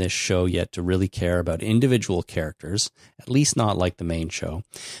enough in this show yet to really care about individual characters, at least not like the main show.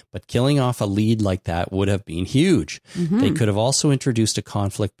 But killing off a lead like that would have been huge. Mm-hmm. They could have also introduced a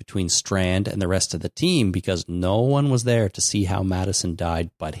conflict between Strand and the rest of the team because no one was there to see how Madison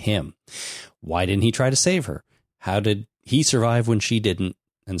died but him. Why didn't he try to save her? How did he survive when she didn't?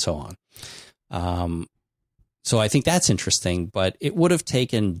 And so on. So I think that's interesting, but it would have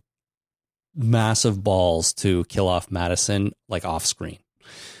taken massive balls to kill off Madison, like off screen.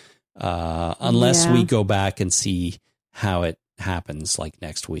 Unless we go back and see how it happens like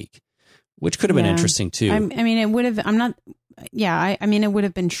next week, which could have been interesting too. It would have, it would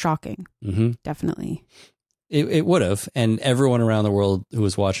have been shocking. Mm-hmm. Definitely. It would have, and everyone around the world who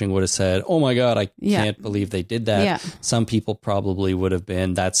was watching would have said, "Oh my God, I can't believe they did that." Yeah. Some people probably would have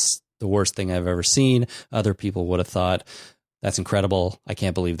been, "That's the worst thing I've ever seen." Other people would have thought, "That's incredible. I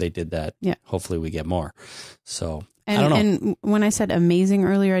can't believe they did that." Yeah. Hopefully we get more. So I don't know. And when I said amazing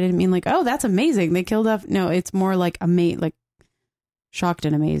earlier, I didn't mean like, "Oh, that's amazing. They killed off." No, it's more like like shocked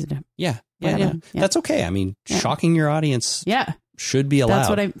and amazed. Yeah. That's okay. I mean, shocking your audience. Yeah. Should be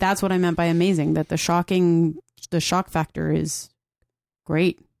allowed. That's what I meant by amazing, that the shock factor is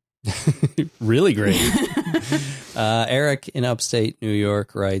great. Really great. Eric in upstate New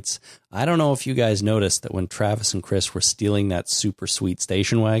York writes, I don't know if you guys noticed that when Travis and Chris were stealing that super sweet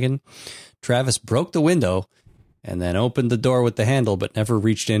station wagon, Travis broke the window and then opened the door with the handle, but never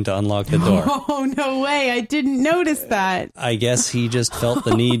reached in to unlock the door. Oh, no way. I didn't notice that. I guess he just felt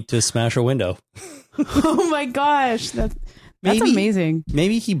the need to smash a window. Oh my gosh. That's amazing.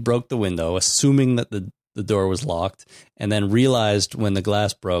 Maybe he broke the window, assuming that the door was locked, and then realized when the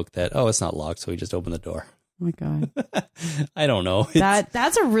glass broke that, oh, it's not locked, so he just opened the door. Oh my God. I don't know.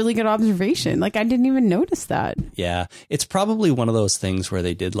 That's a really good observation. Like, I didn't even notice that. Yeah. It's probably one of those things where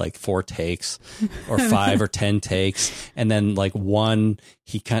they did like 4 takes or 5 or 10 takes. And then like one,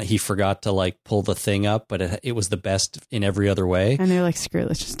 he forgot to like pull the thing up, but it was the best in every other way. And they're like, screw it,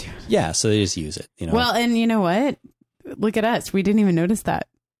 let's just do it. Yeah. So they just use it, you know? Well, and you know what? Look at us. We didn't even notice that.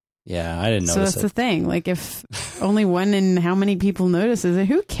 Yeah, I didn't notice it. So that's the thing. Like, if only one in how many people notices it,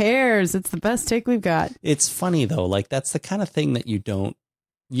 who cares? It's the best take we've got. It's funny, though. Like, that's the kind of thing that you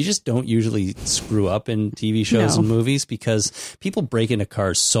just don't usually screw up in TV shows and movies, because people break into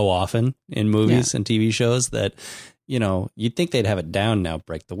cars so often in movies and TV shows that, you know, you'd think they'd have it down now.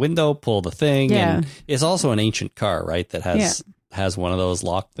 Break the window, pull the thing. Yeah. And it's also an ancient car, right? That has one of those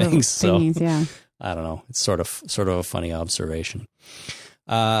lock things. Thingies, so I don't know. It's sort of a funny observation.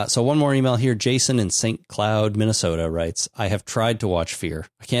 So one more email here. Jason in St. Cloud, Minnesota writes, I have tried to watch Fear.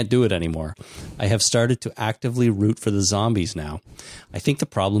 I can't do it anymore. I have started to actively root for the zombies now. I think the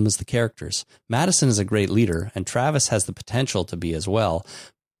problem is the characters. Madison is a great leader, and Travis has the potential to be as well.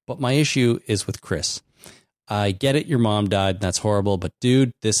 But my issue is with Chris. I get it, your mom died, and that's horrible, but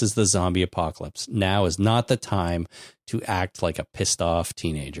dude, this is the zombie apocalypse. Now is not the time to act like a pissed off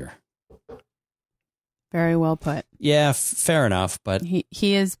teenager. Very well put. Yeah, fair enough. But he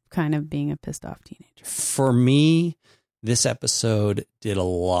is kind of being a pissed off teenager. For me, this episode did a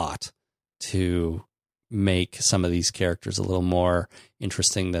lot to make some of these characters a little more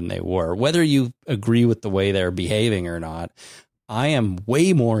interesting than they were. Whether you agree with the way they're behaving or not, I am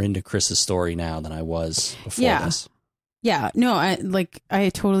way more into Chris's story now than I was before this. Yeah. No, I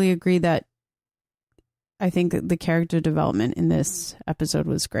totally agree that I think that the character development in this episode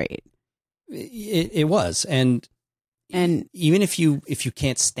was great. It was, and even if you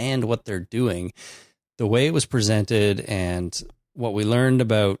can't stand what they're doing, the way it was presented and what we learned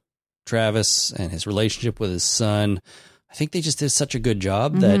about Travis and his relationship with his son, I think they just did such a good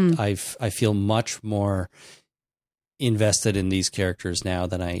job that I feel much more invested in these characters now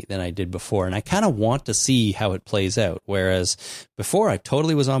than I did before, and I kind of want to see how it plays out. Whereas before, I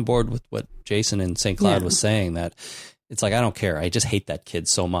totally was on board with what Jason in St. Cloud was saying, that it's like, I don't care. I just hate that kid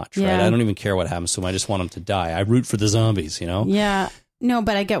so much, right? I don't even care what happens to him. I just want him to die. I root for the zombies, you know? Yeah. No,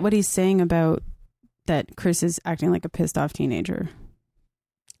 but I get what he's saying about that Chris is acting like a pissed off teenager.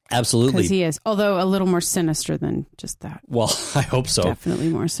 Absolutely. Because he is, although a little more sinister than just that. Well, I hope so. Definitely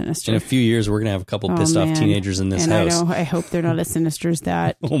more sinister. In a few years, we're going to have a couple pissed off teenagers in this house. I hope they're not as sinister as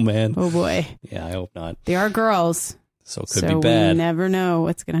that. Oh, man. Oh, boy. Yeah, I hope not. They are girls. So it could be bad. We never know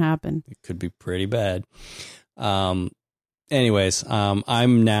what's going to happen. It could be pretty bad. Anyways,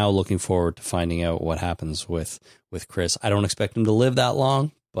 I'm now looking forward to finding out what happens with Chris. I don't expect him to live that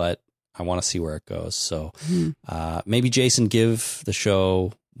long, but I want to see where it goes. So maybe Jason give the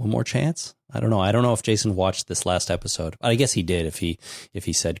show one more chance. I don't know. I don't know if Jason watched this last episode. I guess he did if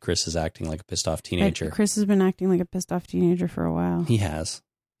he said Chris is acting like a pissed off teenager. But Chris has been acting like a pissed off teenager for a while. He has.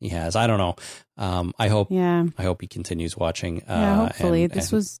 I don't know. I hope he continues watching. Hopefully.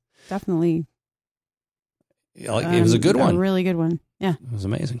 This was definitely... it was a good one. A really good one. Yeah. It was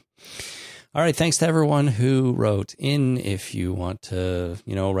amazing. All right. Thanks to everyone who wrote in. If you want to,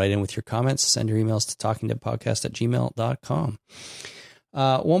 write in with your comments, send your emails to talkingdeadpodcast@gmail.com.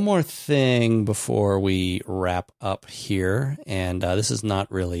 One more thing before we wrap up here. And this is not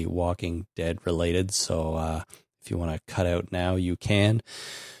really Walking Dead related. So if you want to cut out now, you can.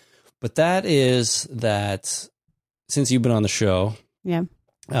 But that is that since you've been on the show,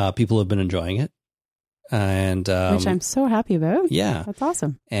 people have been enjoying it. And which I'm so happy about. Yeah. That's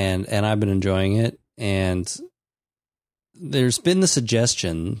awesome. And I've been enjoying it. And there's been the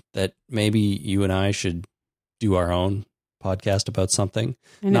suggestion that maybe you and I should do our own podcast about something.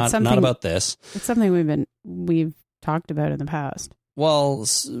 And not about this. It's something we've talked about in the past. Well,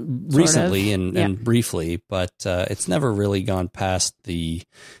 recently and briefly, but it's never really gone past the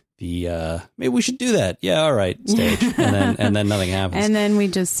maybe we should do that. Yeah, all right, stage. and then nothing happens. And then we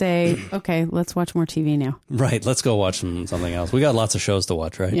just say, okay, let's watch more TV now. Right, let's go watch something else. We got lots of shows to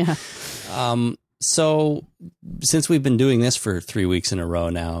watch, right? Yeah. So since we've been doing this for 3 weeks in a row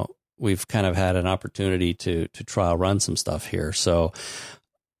now, we've kind of had an opportunity to trial run some stuff here. So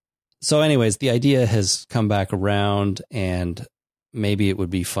So anyways, the idea has come back around, and maybe it would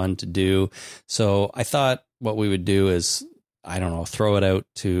be fun to do. So I thought what we would do is, I don't know, throw it out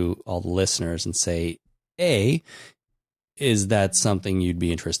to all the listeners and say, A, is that something you'd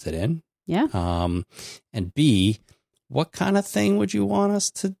be interested in? Yeah. And B, what kind of thing would you want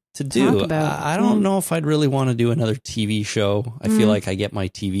us to do? I don't know if I'd really want to do another TV show. I feel like I get my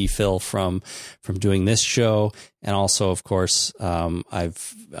TV fill from doing this show. And also, of course,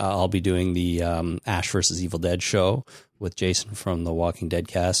 I'll be doing the Ash versus Evil Dead show with Jason from the Walking Dead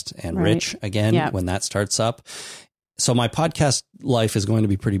cast and Rich again when that starts up. So my podcast life is going to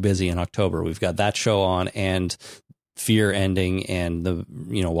be pretty busy in October. We've got that show on and Fear ending and the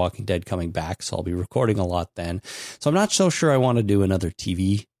Walking Dead coming back. So I'll be recording a lot then. So I'm not so sure I want to do another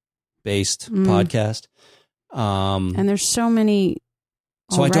TV based podcast. And there's so many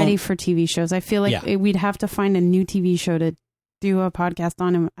already for TV shows. I feel like we'd have to find a new TV show to do a podcast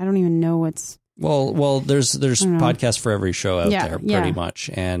on, and I don't even know what's. Well, there's podcasts for every show out there, pretty much,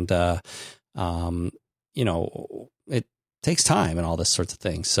 and it takes time and all this sorts of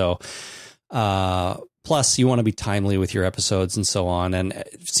things. So, plus you want to be timely with your episodes and so on. And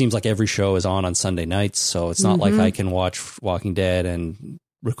it seems like every show is on Sunday nights, so it's not like I can watch Walking Dead and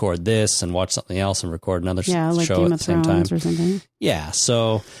record this and watch something else and record another show Game at the of same time Thrones or something. Yeah.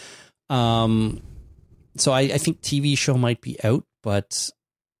 So, so I think TV show might be out, but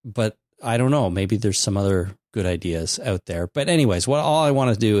I don't know. Maybe there's some other good ideas out there. But anyways, all I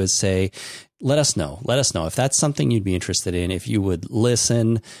want to do is say, let us know if that's something you'd be interested in, if you would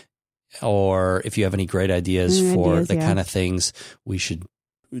listen, or if you have any great ideas for the kind of things we should,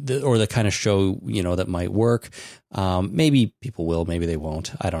 or the kind of show, that might work. Maybe people will, maybe they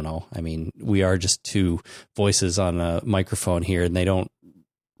won't. I don't know. I mean, we are just two voices on a microphone here, and they don't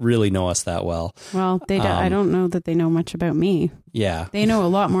really know us that well. Well, I don't know that they know much about me. Yeah. They know a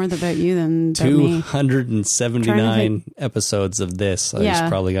lot more about you than about me. 279 episodes of this. He's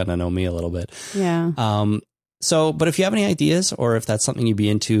probably gotten to know me a little bit. Yeah. But if you have any ideas, or if that's something you'd be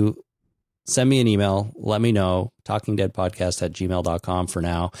into, send me an email. Let me know. talkingdeadpodcast@gmail.com for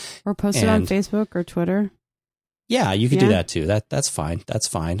now. Or post it on Facebook or Twitter. Yeah, you could do that too. That's fine. That's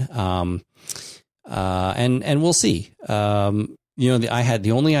fine. And we'll see.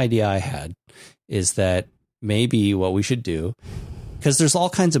 The only idea I had is that maybe what we should do, because there's all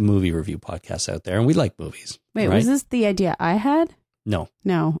kinds of movie review podcasts out there, and we like movies. Wait, right? Was this the idea I had? No.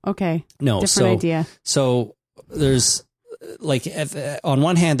 Okay. No. Different idea. So there's on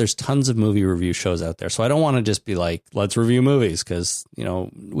one hand, there's tons of movie review shows out there. So I don't want to just be like, let's review movies, because,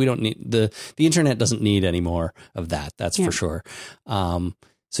 we don't need the internet doesn't need any more of that. That's for sure. So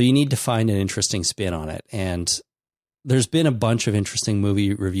you need to find an interesting spin on it. And there's been a bunch of interesting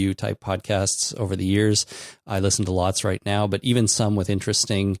movie review type podcasts over the years. I listen to lots right now, but even some with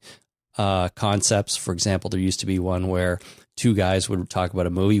interesting concepts. For example, there used to be one where two guys would talk about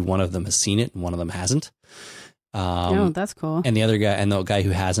a movie. One of them has seen it and one of them hasn't. That's cool. And the guy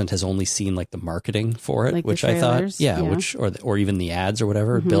who hasn't has only seen like the marketing for it, like which I thought, which, or even the ads or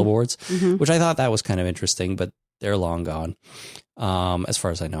whatever, billboards, which I thought that was kind of interesting, but they're long gone, as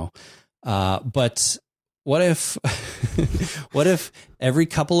far as I know. But what if every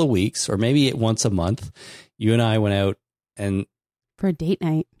couple of weeks, or maybe once a month, you and I went out and for a date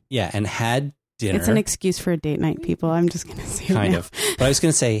night? Yeah, and had dinner. It's an excuse for a date night, people. I'm just going to say kind of. But I was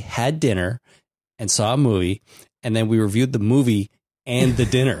going to say had dinner and saw a movie, and then we reviewed the movie and the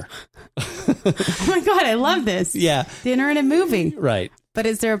dinner. Oh my God, I love this. Yeah. Dinner and a movie. Right. But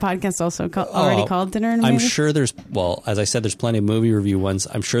is there a podcast also already called Dinner and a Movie? I'm sure as I said, there's plenty of movie review ones.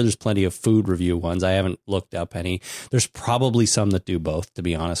 I'm sure there's plenty of food review ones. I haven't looked up any. There's probably some that do both, to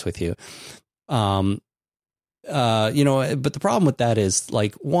be honest with you. But the problem with that is,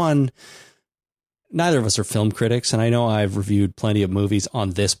 like, one, neither of us are film critics, and I know I've reviewed plenty of movies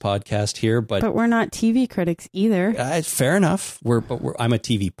on this podcast here, but we're not TV critics either. Fair enough. I'm a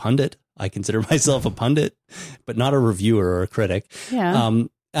TV pundit. I consider myself a pundit, but not a reviewer or a critic. Yeah.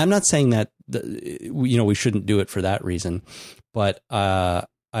 I'm not saying that we shouldn't do it for that reason, but I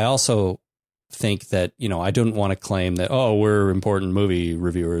also think that I don't want to claim that we're important movie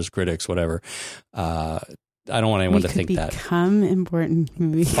reviewers, critics, whatever. I don't want anyone to think that. Become important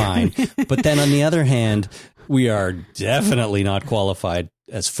movie. Fine. But then on the other hand, we are definitely not qualified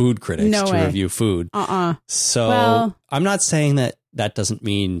as food critics to review food. So I'm not saying that doesn't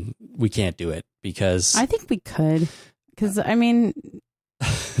mean we can't do it, because I think we could. Because I mean,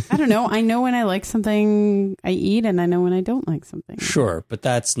 I don't know. I know when I like something I eat, and I know when I don't like something. Sure. But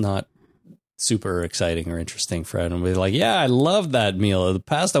that's not super exciting or interesting for anyone. Be like, yeah, I love that meal. The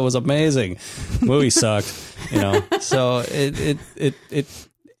pasta was amazing. Movie sucked. So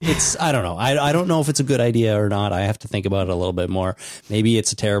I don't know. I don't know if it's a good idea or not. I have to think about it a little bit more. Maybe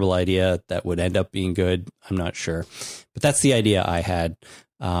it's a terrible idea that would end up being good. I'm not sure. But that's the idea I had.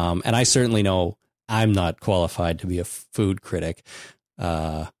 And I certainly know I'm not qualified to be a food critic.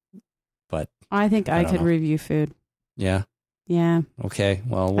 But I think I could know. review food. Yeah. Yeah. Okay.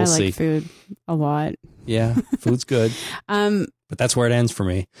 Well, we'll see. I like food a lot. Yeah. Food's good. But that's where it ends for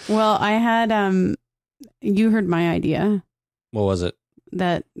me. Well, I had, you heard my idea. What was it?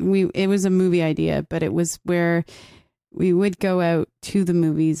 That it was a movie idea, but it was where we would go out to the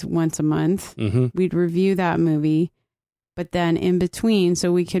movies once a month. Mm-hmm. We'd review that movie, but then in between,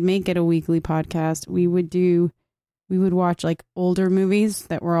 so we could make it a weekly podcast, we would watch like older movies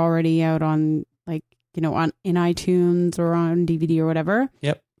that were already out on like, in iTunes or on DVD or whatever.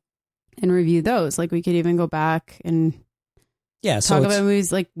 Yep. And review those. Like we could even go back and talk about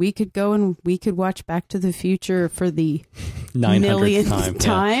movies. Like we could go and we could watch Back to the Future for the 900th millionth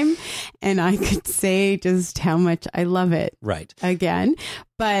time. Yeah. And I could say just how much I love it. Right. Again.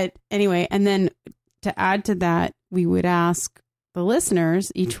 But anyway, and then to add to that, we would ask the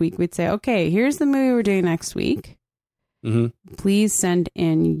listeners each week, we'd say, okay, here's the movie we're doing next week. Mm-hmm. Please send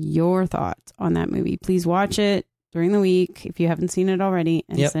in your thoughts on that movie. Please watch it during the week if you haven't seen it already,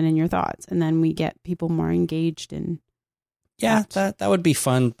 and send in your thoughts. And then we get people more engaged in that would be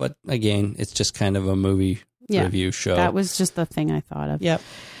fun. But again, it's just kind of a movie review show. That was just the thing I thought of. Yep.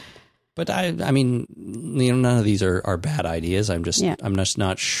 But I mean, none of these are bad ideas. I'm just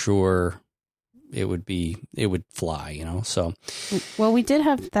not sure it would fly, so. Well, we did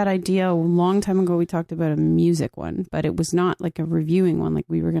have that idea a long time ago. We talked about a music one, but it was not like a reviewing one. Like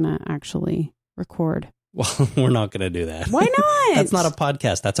we were going to actually record. Well, we're not going to do that. Why not? That's not a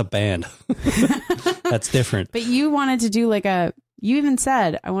podcast. That's a band. That's different. But you wanted to do you even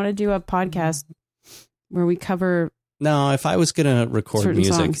said, I want to do a podcast where we cover. No, if I was going to record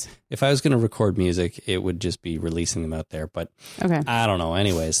songs. It would just be releasing them out there. But okay. I don't know.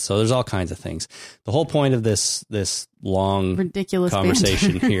 Anyways, so there's all kinds of things. The whole point of this long ridiculous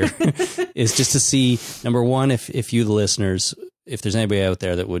conversation here is just to see, number one, if you, the listeners, if there's anybody out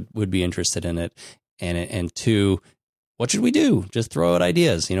there that would be interested in it, and two, what should we do? Just throw out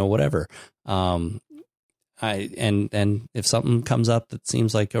ideas, whatever. And if something comes up that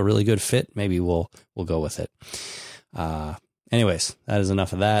seems like a really good fit, maybe we'll go with it. Anyways, that is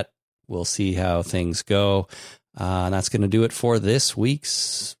enough of that. We'll see how things go. And that's going to do it for this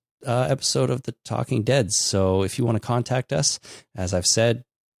week's episode of The Talking Deads. So if you want to contact us, as I've said,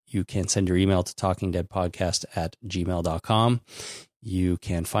 you can send your email to talkingdeadpodcast@gmail.com. You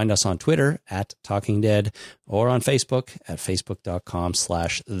can find us on Twitter @TalkingDead or on Facebook at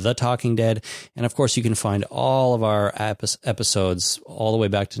facebook.com/TheTalkingDead. And of course, you can find all of our episodes all the way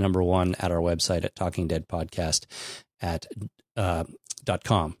back to number 1 at our website at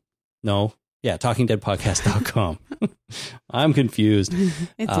talkingdeadpodcast.com. No. Yeah, talkingdeadpodcast.com. I'm confused.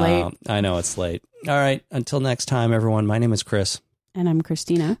 It's late. I know it's late. All right. Until next time, everyone. My name is Chris. And I'm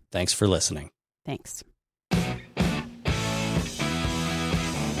Christina. Thanks for listening. Thanks.